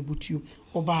ehwa enibutu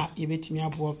oba yebetimi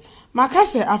abo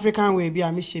makase African way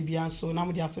bia mehye bia so na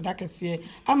mudi aseda kese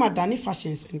amadani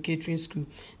fashions and catering school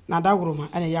na dawroma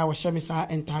ene ya wo hyemisa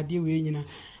entade we nyina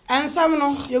ansam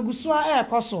no yeguso a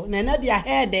ekoso na na dia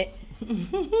hede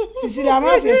Sisi la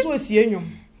ma fe so osie nwom.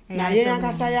 Na ye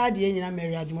yankasa ya de nyina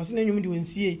Mary Agyemang so na nwom de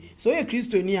wonsie. So ye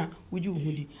Kristoni a wuji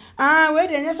uhudi. Ah we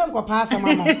de nyesa nkopa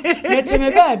asama no. Yete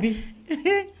me ba bi.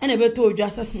 Ene beto odwa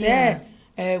se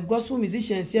gospel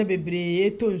musicians ya bebre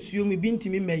eto nsuo mi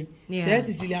bintimi mai. Se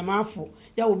Sisi la ma afo.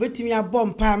 Ya wo betimi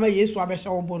abom pa ma Yesu abehye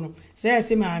wo bo no.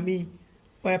 Se maami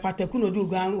oye pataku no du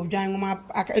gwan odwan ngoma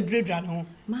adredra no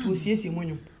to osiesie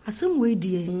monyo. Asem we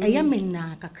die eyame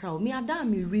na kakra o me ada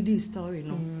me read the story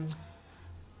no.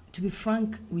 To be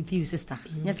frank with you sister,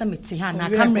 nyesa mete ha na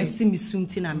camera si mi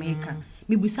sunti na America.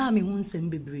 Me busa me hu nsem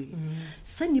bebre.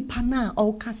 Sa nipa na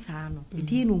o kasa no,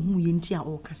 edie no hu ye nti a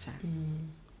o kasa.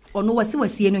 Ono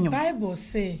wasi no nyom. Bible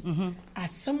say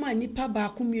asema nipa ba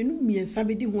ko mienu miensa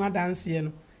bedi hu adanse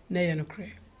no na ye no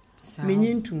kre.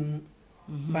 Menyi ntum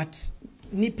but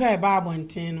nipa ba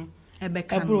abonten no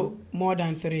ebro more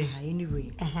than 3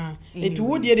 anyway it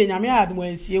would ye de nyame admo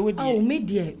ansie would ye me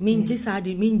de minji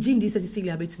sade minji ndi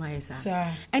Cecilia betima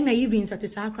yesa and I even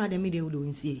satisfy crowd me de would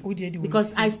nsie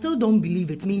because I still don't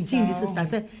believe it minji ndi sister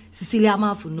say Cecilia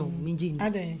mafu no minji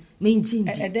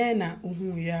ndi eden na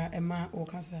ohu ya ema o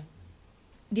kasa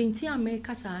de nti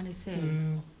America sa ne say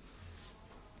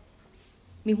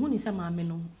me hu ni say ma me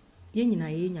no ye nyina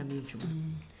ye nyame adwuma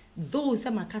those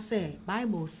some say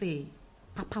Bible say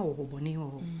papa wo bone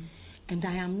ho and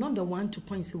I am not the one to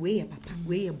point say we papa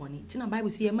we bone tina Bible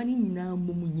say e mani nyina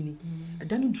momu nyini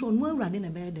da no draw no awurade na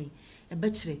be den e be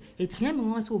kire etia me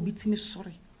ho say obi timi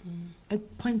sori e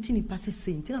pointing ni pass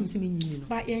say tina me say me nyini no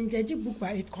but ye judge book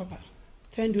by it cover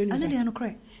send you any dey no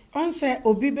correct on say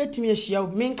obi betimi ahia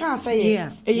obi men kan say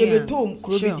ye betom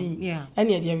krobidi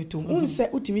ene ye betom on say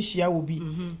utimi hia obi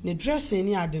ne dressing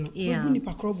ni ade no obu ni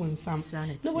pakrobo nsam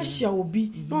na wo hia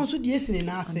obi no so de esi ne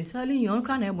na ase I'm telling you on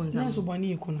kra na ebo nsam na so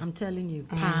boni ikono I'm telling you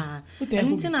pa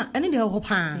entina ene de ho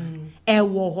pa e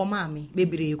wo ho ma me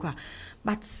bebre kwa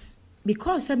but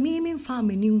because me fa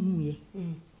me ni hu ye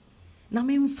na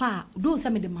me fa do say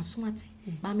me de masomate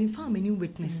ba me fa me ni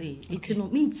witness it no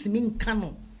me ntimi nka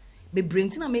no be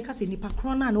brinting and make us any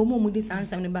pacrona no more this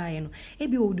answer in the buy.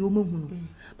 Ebi o de omo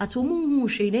but omo hu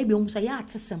hwe na ebi omo say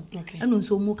Atesem and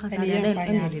so mo kasa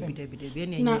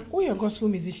na we your gospel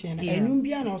musician enum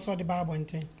bia na also the Bible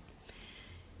nten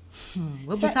we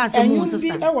be say asem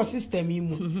sister e wo system yi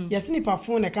mu yes nipa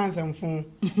phone na kanzam phone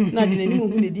na de nani hu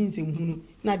na di nsem hunu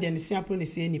na de ne siapro na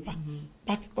se nipa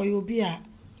but oyobi a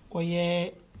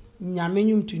oye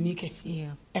nyamenyum tuni kese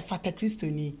e fata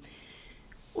Kristoni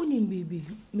onim baby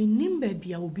me nimba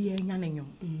bia obi anya nenyo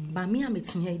ba me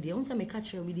ametia ide onse me ka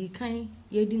kire we di kan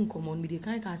ye di nkomo me di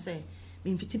kan ka say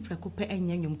me mfiti preko pe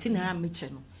anya nyom ti na me che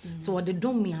no so wo de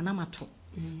dom me anamato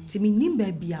ti me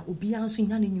nimba bia obi anso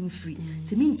nya nenyo free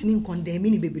ti me ntimi nkondem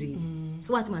ni bebre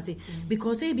so what ma say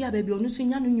because e bia ba bia onu so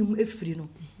nya nenyo efiri no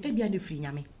e bia ne free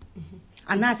nyame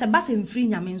ana se ba se mfiri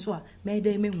nyame nso a me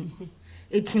de me hu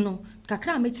etino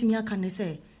kakra metimi aka ne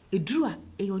say eduru a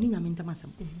e oni nyame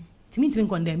ntamasem Timi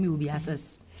condemn me will be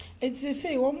access. It's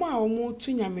say one more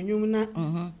to Yamenyum na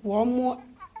one more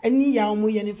any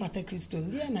yamu yen fata Christo,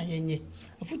 dear na yenye.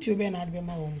 A foot you ben at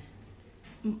my home.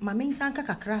 My main sanka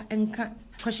kakra and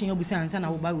question your business and I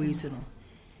will buy ways.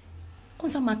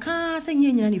 Also, my car saying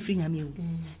yen any free yamu.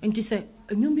 And to say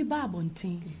a new be barbon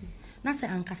ting. Nasa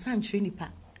and Cassan trinipa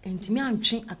and to me and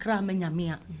chin a cram and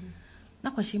yamia.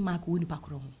 Na question mark would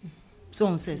pacro. So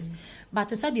on says,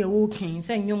 but I said you're walking,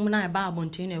 saying young man, I bow on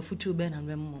tin and foot ben and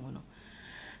remono.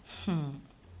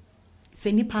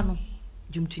 Say Nipano,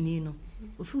 Jumtinino,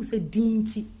 who said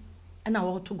dinty, and I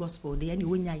ought to gospel, the any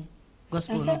win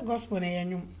gospel. Gospel,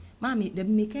 Mammy, the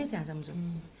makers as I'm so.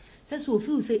 Says who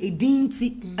feel say a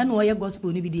dinty and why gospel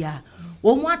ni bidia.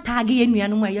 One more taggy and we are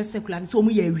no more secular, so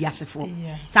we are for.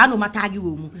 Sano matagi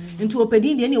woman, into a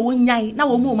pedin any one yai,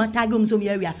 now more matagum so we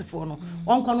are for no.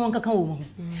 On con cacao.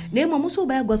 Name almost so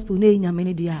by gospel name, ya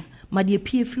many dear, my dear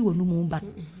peer free or no more but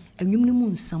a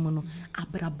moon summono,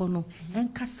 abrabono,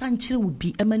 and Cassanche would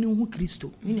be a man who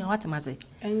Christo. You know what I say?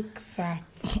 And sir,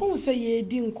 who say ye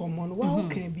didn't come on, well,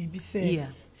 can be say.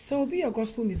 So be a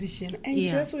gospel musician and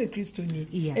just a Christoni.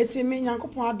 It's a man yanko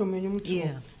dominium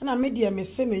to and I made dear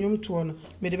Miss Seminium to honor,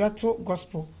 made about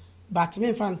gospel, but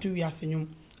me found 2 years in you.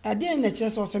 I didn't let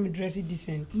us also dressy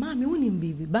decent. Mammy, winning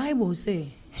baby, Bible say,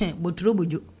 but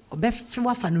Robojo, or Beth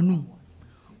Wafanum.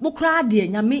 Bokra dear,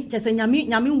 Yami, just a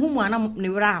Yami, whom one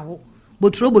never out,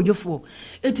 but Robojo for.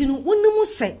 It in one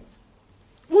say.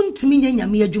 Won't mean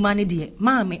Yami a Jumani dear,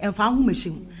 mammy, and found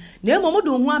machine. No more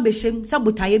don't want beshem,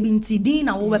 sabotaye binti,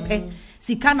 dina overpe,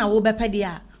 sikana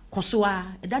overpedia,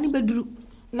 Kosoa, a danny bedru.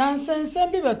 Nonsense,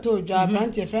 some people told you, I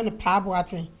a friend of Pab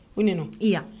Watson, we know.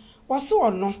 Yeah. Was so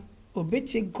or no, obey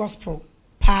gospel,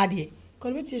 party,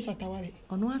 Kolbeti Shatawale.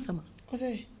 Ono asama.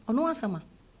 Ose. Ono asama.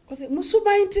 Ose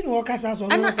musuba inti no kasa so.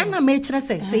 Ana me kire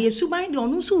say yesuban de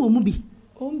ono so wo mu bi.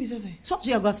 O mbi say. So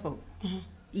your gospel.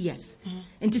 Yes.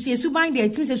 And to see yesuban de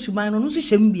etim say suban ono so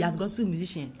hyem bi as gospel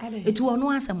musician. Etu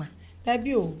ono asama.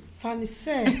 Dabi o fani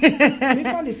say. Me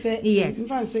fani say. Yes. Me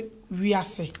fani say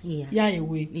wiase. Ya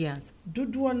yewe. Yes.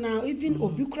 Dodo na even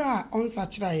obi kra on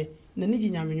sachirae na ni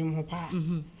ginyamenwum ho pa.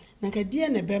 Na ka die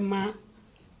ne be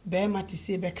ma ti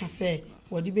se be ka say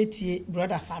wodi betie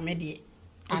brother Samede.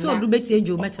 So do betie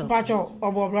Joe Metal. Pacho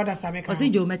obo brother Samede. Was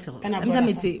it Joe Metal? I'm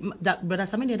that brother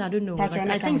Samede I don't know. But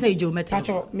I think say Joe Metal.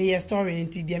 Pacho me story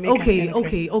nti die me ka.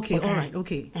 Okay, all right,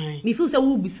 okay. Me feel say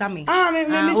who be Sammy. Me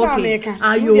Sammy ka.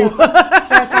 Ayo.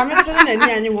 So Samede na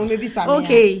ni anye wo me bi Sammy.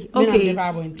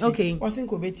 Okay. Wasin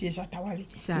ko betie Shatawale.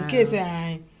 In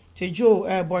case te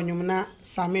Joe bonyum na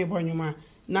Sammy bonyuma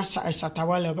na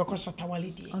Shatawale obeko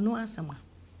Shatawale die. Ono asama.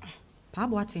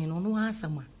 Pabo atin ono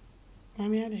asama.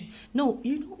 No,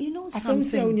 you know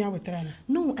something.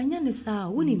 No,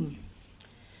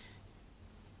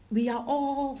 we are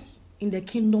all in the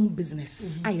kingdom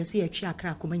business. I see a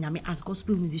chiakra as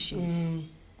gospel musicians.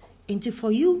 And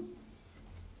for you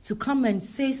to come and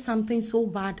say something so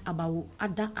bad about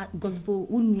other gospel,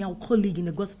 your colleague in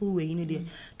the gospel way,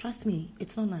 trust me,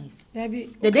 it's not nice.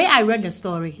 The day I read the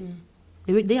story,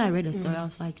 I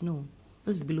was like, no,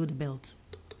 this is below the belt.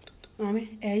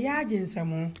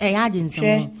 Agyemang.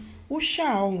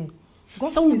 Usha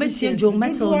gospel musicians Joe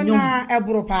Metal na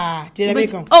ebro pa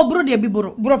telebekon. Oh bro de bi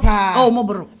bro. Bro pa. Oh mo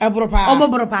bro. Ebro pa. Oh mo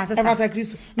bro pa sesa. Evata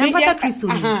Kristo. Evata Kristo.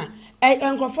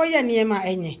 Enkrofo ye niema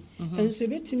enye. Enso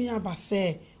betimi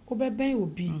abase obeben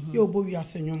obi ye obo wi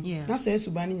asenwom. Na se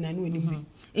suba ni nyina na oni bi.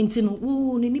 Enti no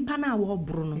wo ni nipa na wo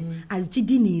bro no as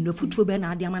gidini no futuo be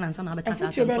na ade ama na nsa na beka sa.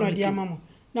 Futuo be na ade ama mo.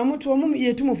 Na moto mo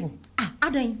yetumofo.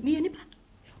 Adan me ye nipa.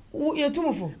 Wo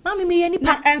yetumofo. Mami me ye nipa.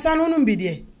 Na ensa no no bi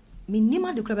de.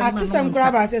 Minima de kraba mama. Atesem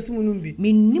kraba asesum no bi.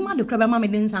 Minima de kraba mama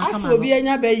de nsa kama. Aso obi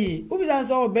anya baye. Obi san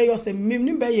so obe yo se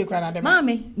minnim baye kraba de.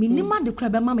 Mami, minima de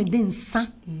kraba mama de nsa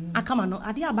akama no.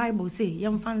 Ade a Bible say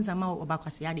yem fanza ma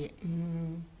obakwase ade.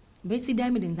 Besi dai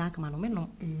me de nsa akama no me no.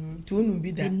 To onum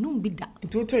bi da. Enum bi da.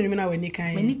 To to nyum na wani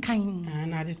kan. Mani kan.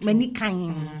 Na ade to. Mani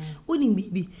kan. Onim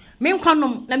bi. Me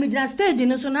nkwanom na me gina stage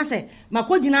no so na se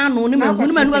makogina ano ne ma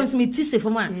hunu ma no am se me tise fo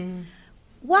ma.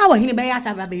 Wow, he be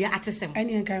yasa ba be Atesem.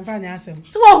 Ani en kan fa nya asem.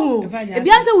 So wo. E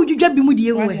bia se wudwudwa bi mu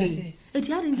die wo he.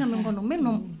 Eti ade nta me nkono me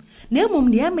nom. Na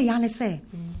emom de me ya ne se.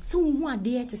 Se wo hu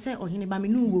ade te se ohene ba me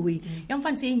nu wo we. Yam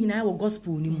fa se nyina wo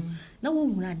gospel ni mu. Na wo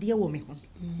hu ade wo me ho.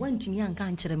 Wantimi anka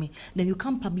ankere me. Then you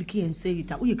come publicly and say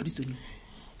it. Wo ye Kristo ni.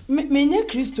 Me nye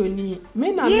Kristo ni.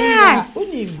 Me na me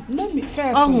unim. Na me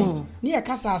first. Ni e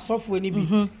kasa asofo ni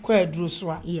bi kwa aduro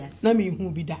so a. Na me hu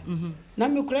bi da. Na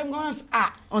me kura ngons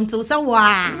until so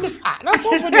wa miss na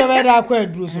so for the weather akwa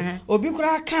aduro so obi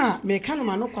kura ka me ka no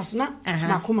ma no kwaso na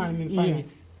makoma no me fa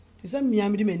ti se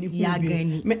miam de mani hu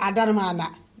bi me adar ma na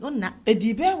onna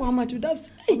edibe wa ma to that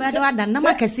ba da wada na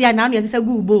makasi na no yese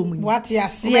gu bo mu what ya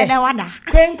se ba da wada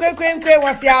kwen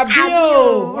wasi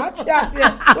abio what ya se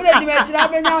wo de me kira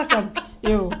benya asam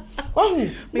yo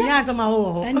me nya asam a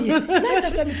ho ani na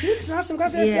se me ti na asam ka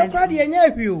se se kura de nya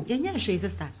ahwio nya hwe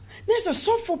sister. Nessa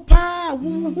sofo pa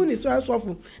wu ni so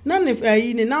sofo na ne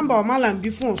ayi ni number o malam bi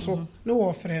phone so no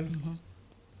wo frɛ no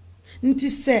nti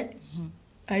se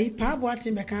ayi pa bo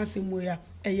atin be kan asem ya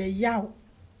eye yaw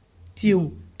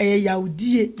tiew eye yaw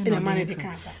die na ma ne de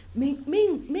kansa me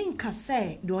nka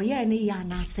se do ye ne ya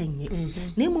na asenye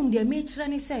na emum de me kire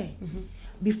ne se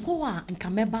before nka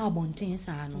meba abonten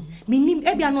sa no menim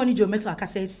ebia no ni geometry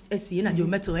akasa esie na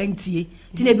geometry entie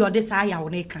ti na bi ode sa ya wo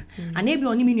ne ka ana ebia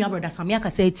oni minu brother Samia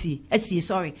akasa esie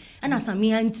sorry ana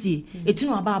Samia entie eti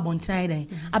no aba abonten den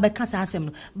abeka sa asem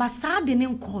no ba sa de ne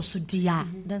nkoso dia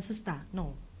then sister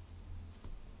no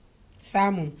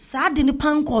Samu sa de ne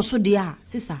pan nkoso dia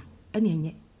sister ene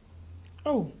enye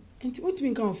enti what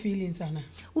mean kind feelings ana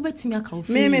wo betimi aka wo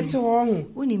feelings me to ho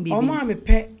oni mbi o ma me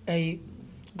pe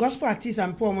gospel artist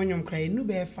and poor monyom cry nu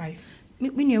be 5 me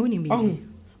ne woni mbi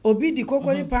obi di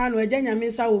kokori pa no eja nyame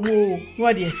nsa wo mu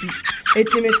no de asi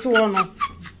etime to no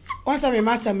once me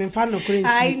master me fa no currency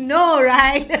I know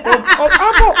right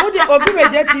obi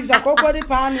meje tips akokori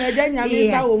pa no eja nyame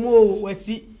nsa wo mu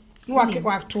wasi no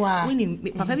wakwato a woni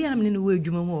papa bia na me ne wo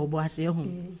adwuma mu obo ase ho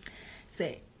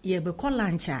se ye be call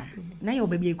lunch na ye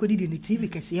obabi ekodidi ni TV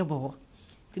kese ye bo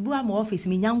tibu am office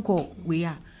me nyanko we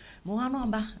a mo ha no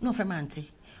ba no fremante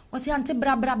wasi ante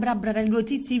bra do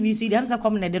TV so dem say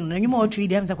come na de no nyuma o tree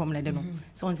dem say come na de no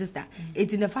so on sister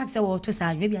it in the fact say wo to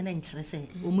say maybe na nkere say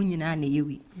o munyina na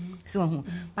yewi so ho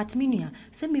but me nua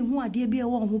say me hu ade bia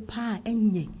wo ho pa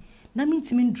enye na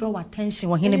mentimi draw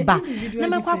attention wo hene ba na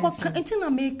mekwa enti na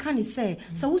me kan say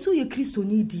sa wo so ye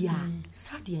kristoni dia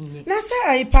sade enye na say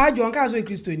ai pa jo nka so ye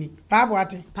kristoni pa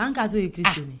boate pa nka so ye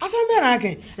kristoni asambe na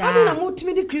ken ade na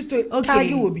mutimi di kristo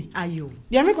tagi obi ayo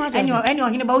dia me kwa enyo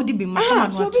hene ba odi bi ma kama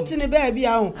no so biti ne ba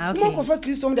bia ho mo ko fa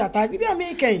kristo mo da tagi bia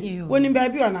me ken woni ba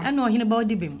bia na enyo hene ba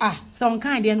odi bi so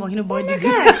nkan de enyo hene ba odi bi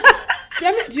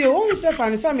ya me ti o se fa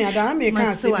ne sa me adana me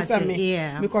kan se bi sa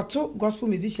me ko to gospel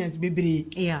musicians bebre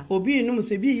obi no mo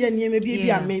se bi ye niam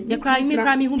bia me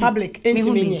public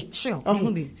intimate sure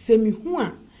se mi hu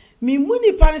a mi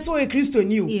muni pa ne so e kristo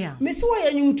ni o me se wo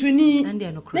ye nyuntuni na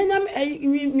nyam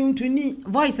nyuntuni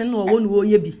voice no wo no wo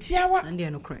ye bi tiawa and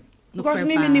no cry because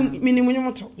me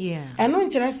nyum to eno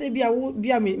nkyere se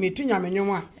bia me tu nyam nyum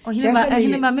a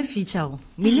ohine ba me feature o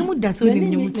me nyum da so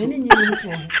nim nyum to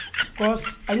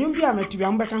because anyum bia me tu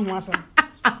bia mbeka ho asam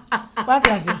what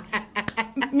I say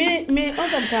me on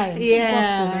some kind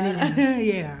gospel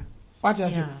me what I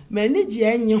say me ni je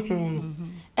enye ho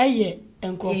eye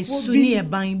enkrofo bi e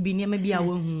ban bi ne ma bia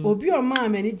wo hu obi o ma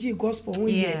me ni ji gospel ho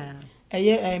ye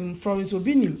eye Florence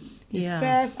Obinim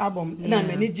first album na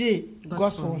me ni ji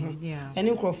gospel ho ene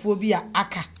enkrofo bi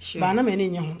aka ba na me ni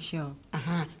nye ho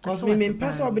cause me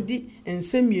person obedi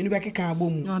ensem mienu be keka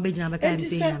abomu no be gina be kan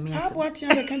say ya me asa abo atia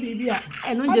be kan bibia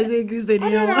eno jesu kristo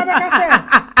ni o na be ka say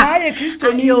aye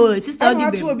kristo ni yo sister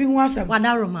odi obi hu asem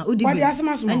wadaroma odi wadi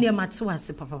asemaso ende mato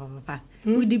ase papa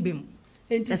odi bem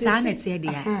enti say na tie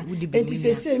dia odi bem enti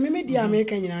say me di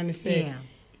America nyina ne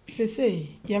say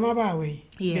ya ma ba we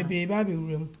bebre ba be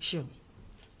wuram sure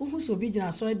uhu so bi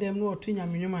gina so dem no otu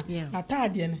nyamenyuma na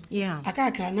taade ne aka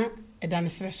akra na edane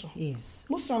sere so yes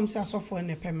musom se asofo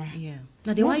ne pema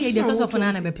na de why dey asofo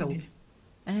na na bepe wo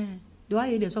de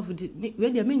why dey asofo we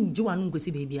dey men juwa no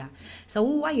ngosi bebia sa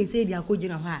wo why say dey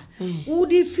akogina ho a wo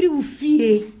di free wo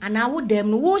fie ana wo dem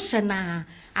no wo hye na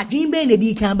adwen be na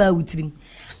di kan ba wutirim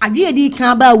adwen di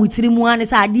kan ba wutirim ane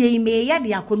sa ade yi me ye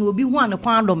dey akono obi hu an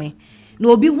kwan adome na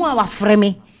obi hu a wafre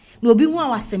me na obi hu a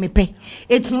wasemepe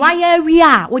etu why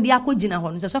area a wo di akogina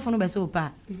ho no se sofo no be se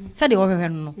opa se de wo hwehwe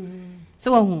no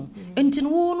so wo enti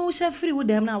no no hye free wo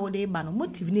dem na wo de ba no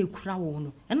motive na ekura wo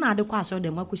no na ade kwa so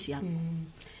dem akohia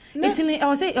enti ni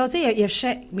I say ye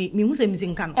hye me hu se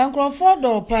mzinka no enkrofo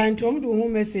do pa enti om do hu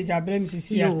message abram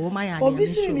sisia obi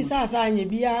siri mi sa anya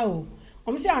bia o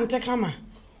om se ante kama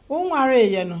wo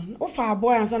nware ye no wo fa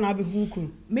boy ansa na be hu kunu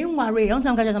me nware on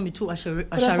sam ka ja me tu ashare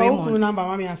mo kunu number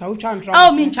mama ansa wo twa ntro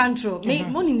oh me ntro me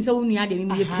monim se wo nua de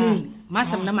me ye plain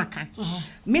masam na maka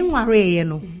me nware ye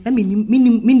no na me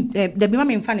da bi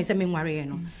mama mfa ne se me nware ye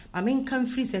no ma me kan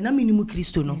free se na me nimu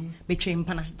kristo no me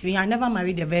twempana ti I never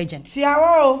married a virgin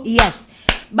siawo yes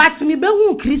but me be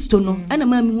hu kristo no ana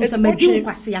ma me hu se ma di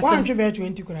kwase ase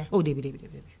 120 kura oh de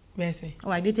be say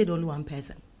oh I dated only one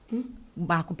person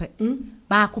baako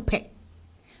pe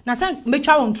na san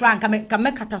metwa won tro anka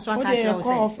me kata so aka che o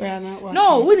say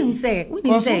no winim say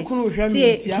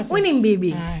winim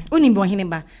baby winim bo hene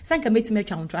ba san ka meti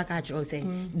metwa won tro aka che o say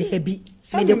de bi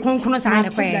me de konkono sa na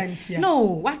kwa no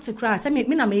what to cry say me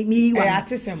na me wa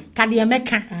Atesem ka de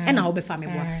meka e na wo be fa me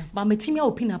bo ba metimi a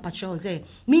opina pa che o say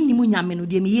me nimu nyame no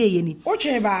de me ye ni o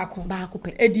twen baako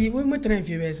pe edi we mo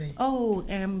transfer be say oh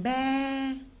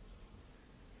be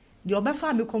the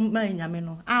obefa be come man nyame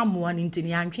no amo an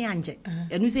ntini antwe anje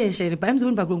enu se ye shere pa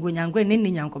mzo npa kronko nyankre ne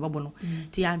nyanko babo no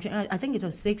ti antwe I think it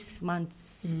was 6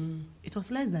 months it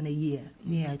was less than a year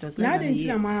it was less than a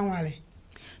year na de ntina anware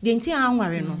de ntina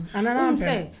anware no anana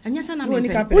say anya sana me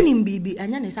wonim bibi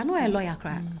anya ne sa no a lawyer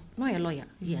kra no a lawyer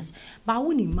yes ba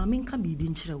wonim ma menka bibi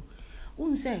nkyerɛw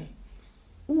won say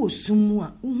wo sumu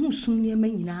a wo sum ne ma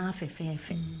nyina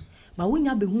fefefe ba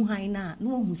wonya be hu han na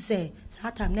no hu say sa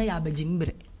time na ya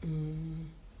abagimbre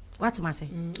what am I say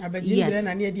abagimbre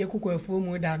na ne de kuko afuo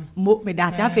mu da no mo me da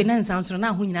se afi na nsanso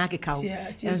na ho nyina akeka wo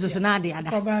enso so na ade ada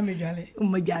ko ba me dwale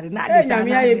na ade sa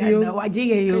na waje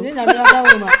ye yo nyame ada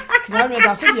wo ma za me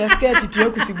da so de skirt tu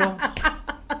ekusi bon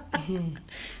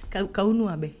ka unu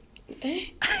abe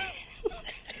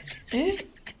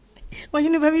What you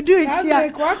never do it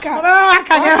here. Come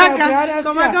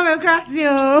across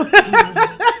you.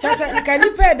 Can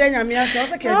you pay then nyame ase o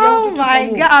se Oh my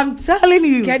God, I'm telling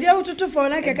you. Kedi o tutu for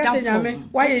na keka se nyame.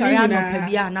 Why you need na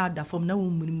bia na da from na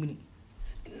wumuni.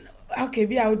 Okay,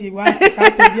 bia o di wa sa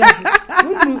ta bia.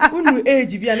 Unu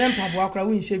age bia na mpabo akora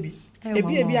wunhye bi.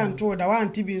 Bia nto da wa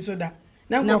anti bi nso da.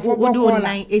 Na nkofo bokola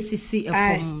line ACC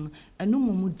efom. Enu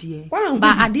mumu die.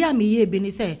 Ba ade a me ye bi ni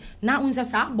say na unsa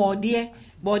sa body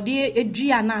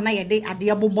edua na ye de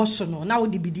ade aboboso no na wo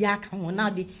de bidi aka ho na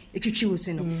de etwitwi wo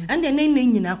se no and then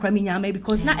nyina kra me nyama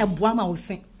because na eboa ma wo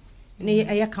se ne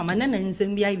eye kama na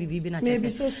nsem bia bibi na chese maybe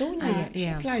so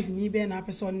hip life me be na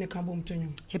person ne ka bom tonyo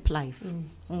hip life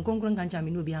onkonkron kancha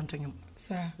me no bi antonyo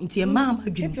sa nti e ma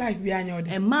adwum hip life bi anya ode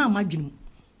e ma adwum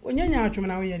onyanya atwom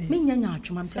na wo ye de me nyanya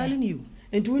atwom am telling you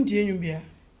entu nti enwum bia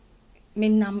me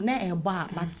nam na e ba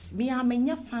but me am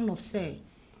nya fan of say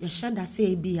ye shada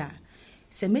say bia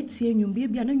se metie enwum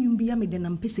bia na enwum bia me de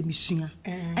nam pese misua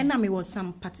and na me was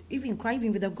some part even cry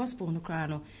even with the gospel no cry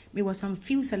no me was some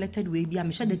few selected way bia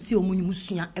me shada tie omunyu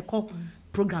sua ekọ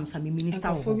programs am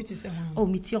minister oh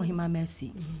metie ohima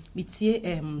mercy metie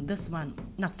this one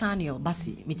Nathaniel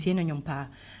Basi metie no nyompa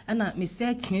and me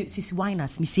say sisi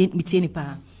winers metie ni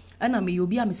pa and me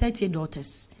obi am say tie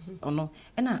daughters ono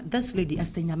and this lady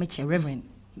Esther Nyameche Reverend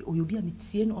obi am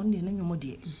metie no on the nyomo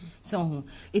de so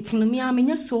it me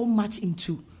am so much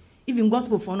into even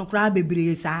gospel for no cry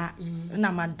bebre sa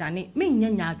na madane me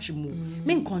nyanya atwemu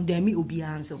me condemn me obi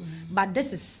anso but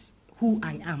this is who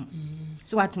I am.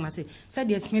 So what I say,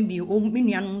 said yes, maybe oh,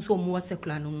 many and so more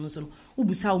secular no so.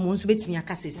 Ubusa omonso betimi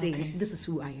aka say this is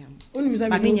who I am.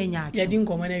 But me nya ya din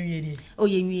ko mana wie de. Oh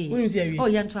ye wie. Oh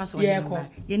ye ntwa so. Ye ko.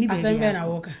 Ye ni be. Asembe na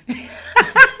woka.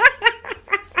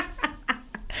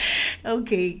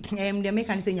 Okay, the make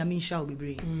can say nyame sha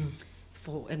obibre.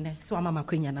 For and so mama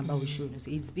kwenya number we show so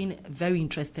it's been a very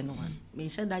interesting one me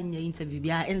sure that your interview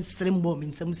bia ensrem bomb in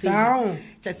some say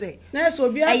just say na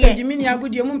so bia pagimini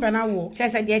agudie mu mpana wo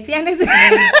just say the tie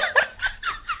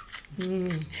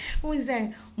who is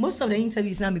there most of the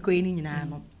interviews na me ko eni nyina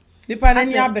no nipa na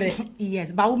ni abre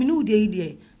yes but we know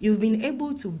dey you've been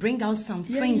able to bring out some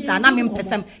things and I mean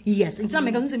person yes in time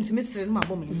because me mesre no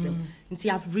mabom ensem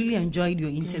nti I've really enjoyed your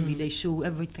interview the show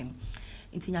everything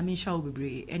inti nyame sha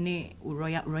obebre ene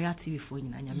royal TV for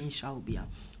nyina nyame sha obia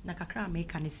na kakra make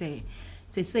can say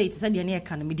it said the near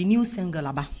can me the new single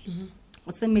aba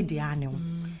o se media ne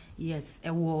yes e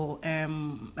wo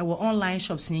online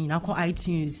shops ni nyina ko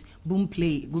iTunes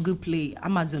Boomplay Google Play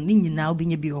Amazon ni nyina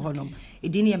obinya bi honom e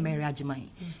di ne Mary Agyemang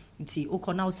nti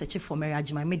o now search for Mary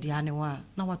Agyemang media ne wa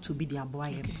na what to be the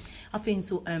boy afin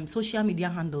so social media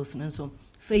handles so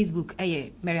Facebook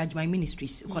Mary Agyemang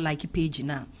Ministries ko like page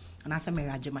na and as a Mary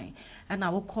Agyemang and I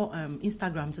will call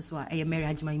Instagram so a Mary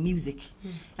Agyemang music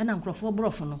and I'm crofo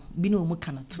brofo no bi no mu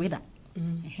kana Twitter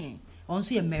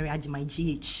also a Mary Agyemang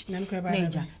GH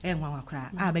Naija nwa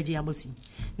kra abeje abosi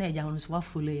Naija on so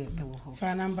follow e wo ho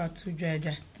fa number 2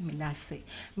 dwaja me na say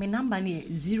me number ne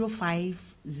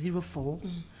 0504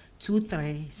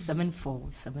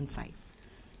 237475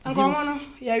 Angomo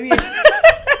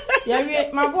ya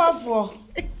wie mabuafo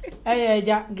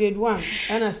ja grade 1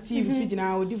 ana Steve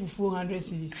sugina odi fufu 100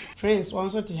 cedis friends won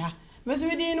so te ha mesu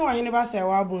mi din no wa hene ba se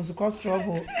wa bon so cost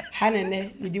trouble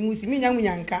hanene mi di musi mi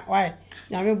nyanka why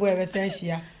nyame boy be se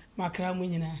hia makra mu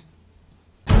nyina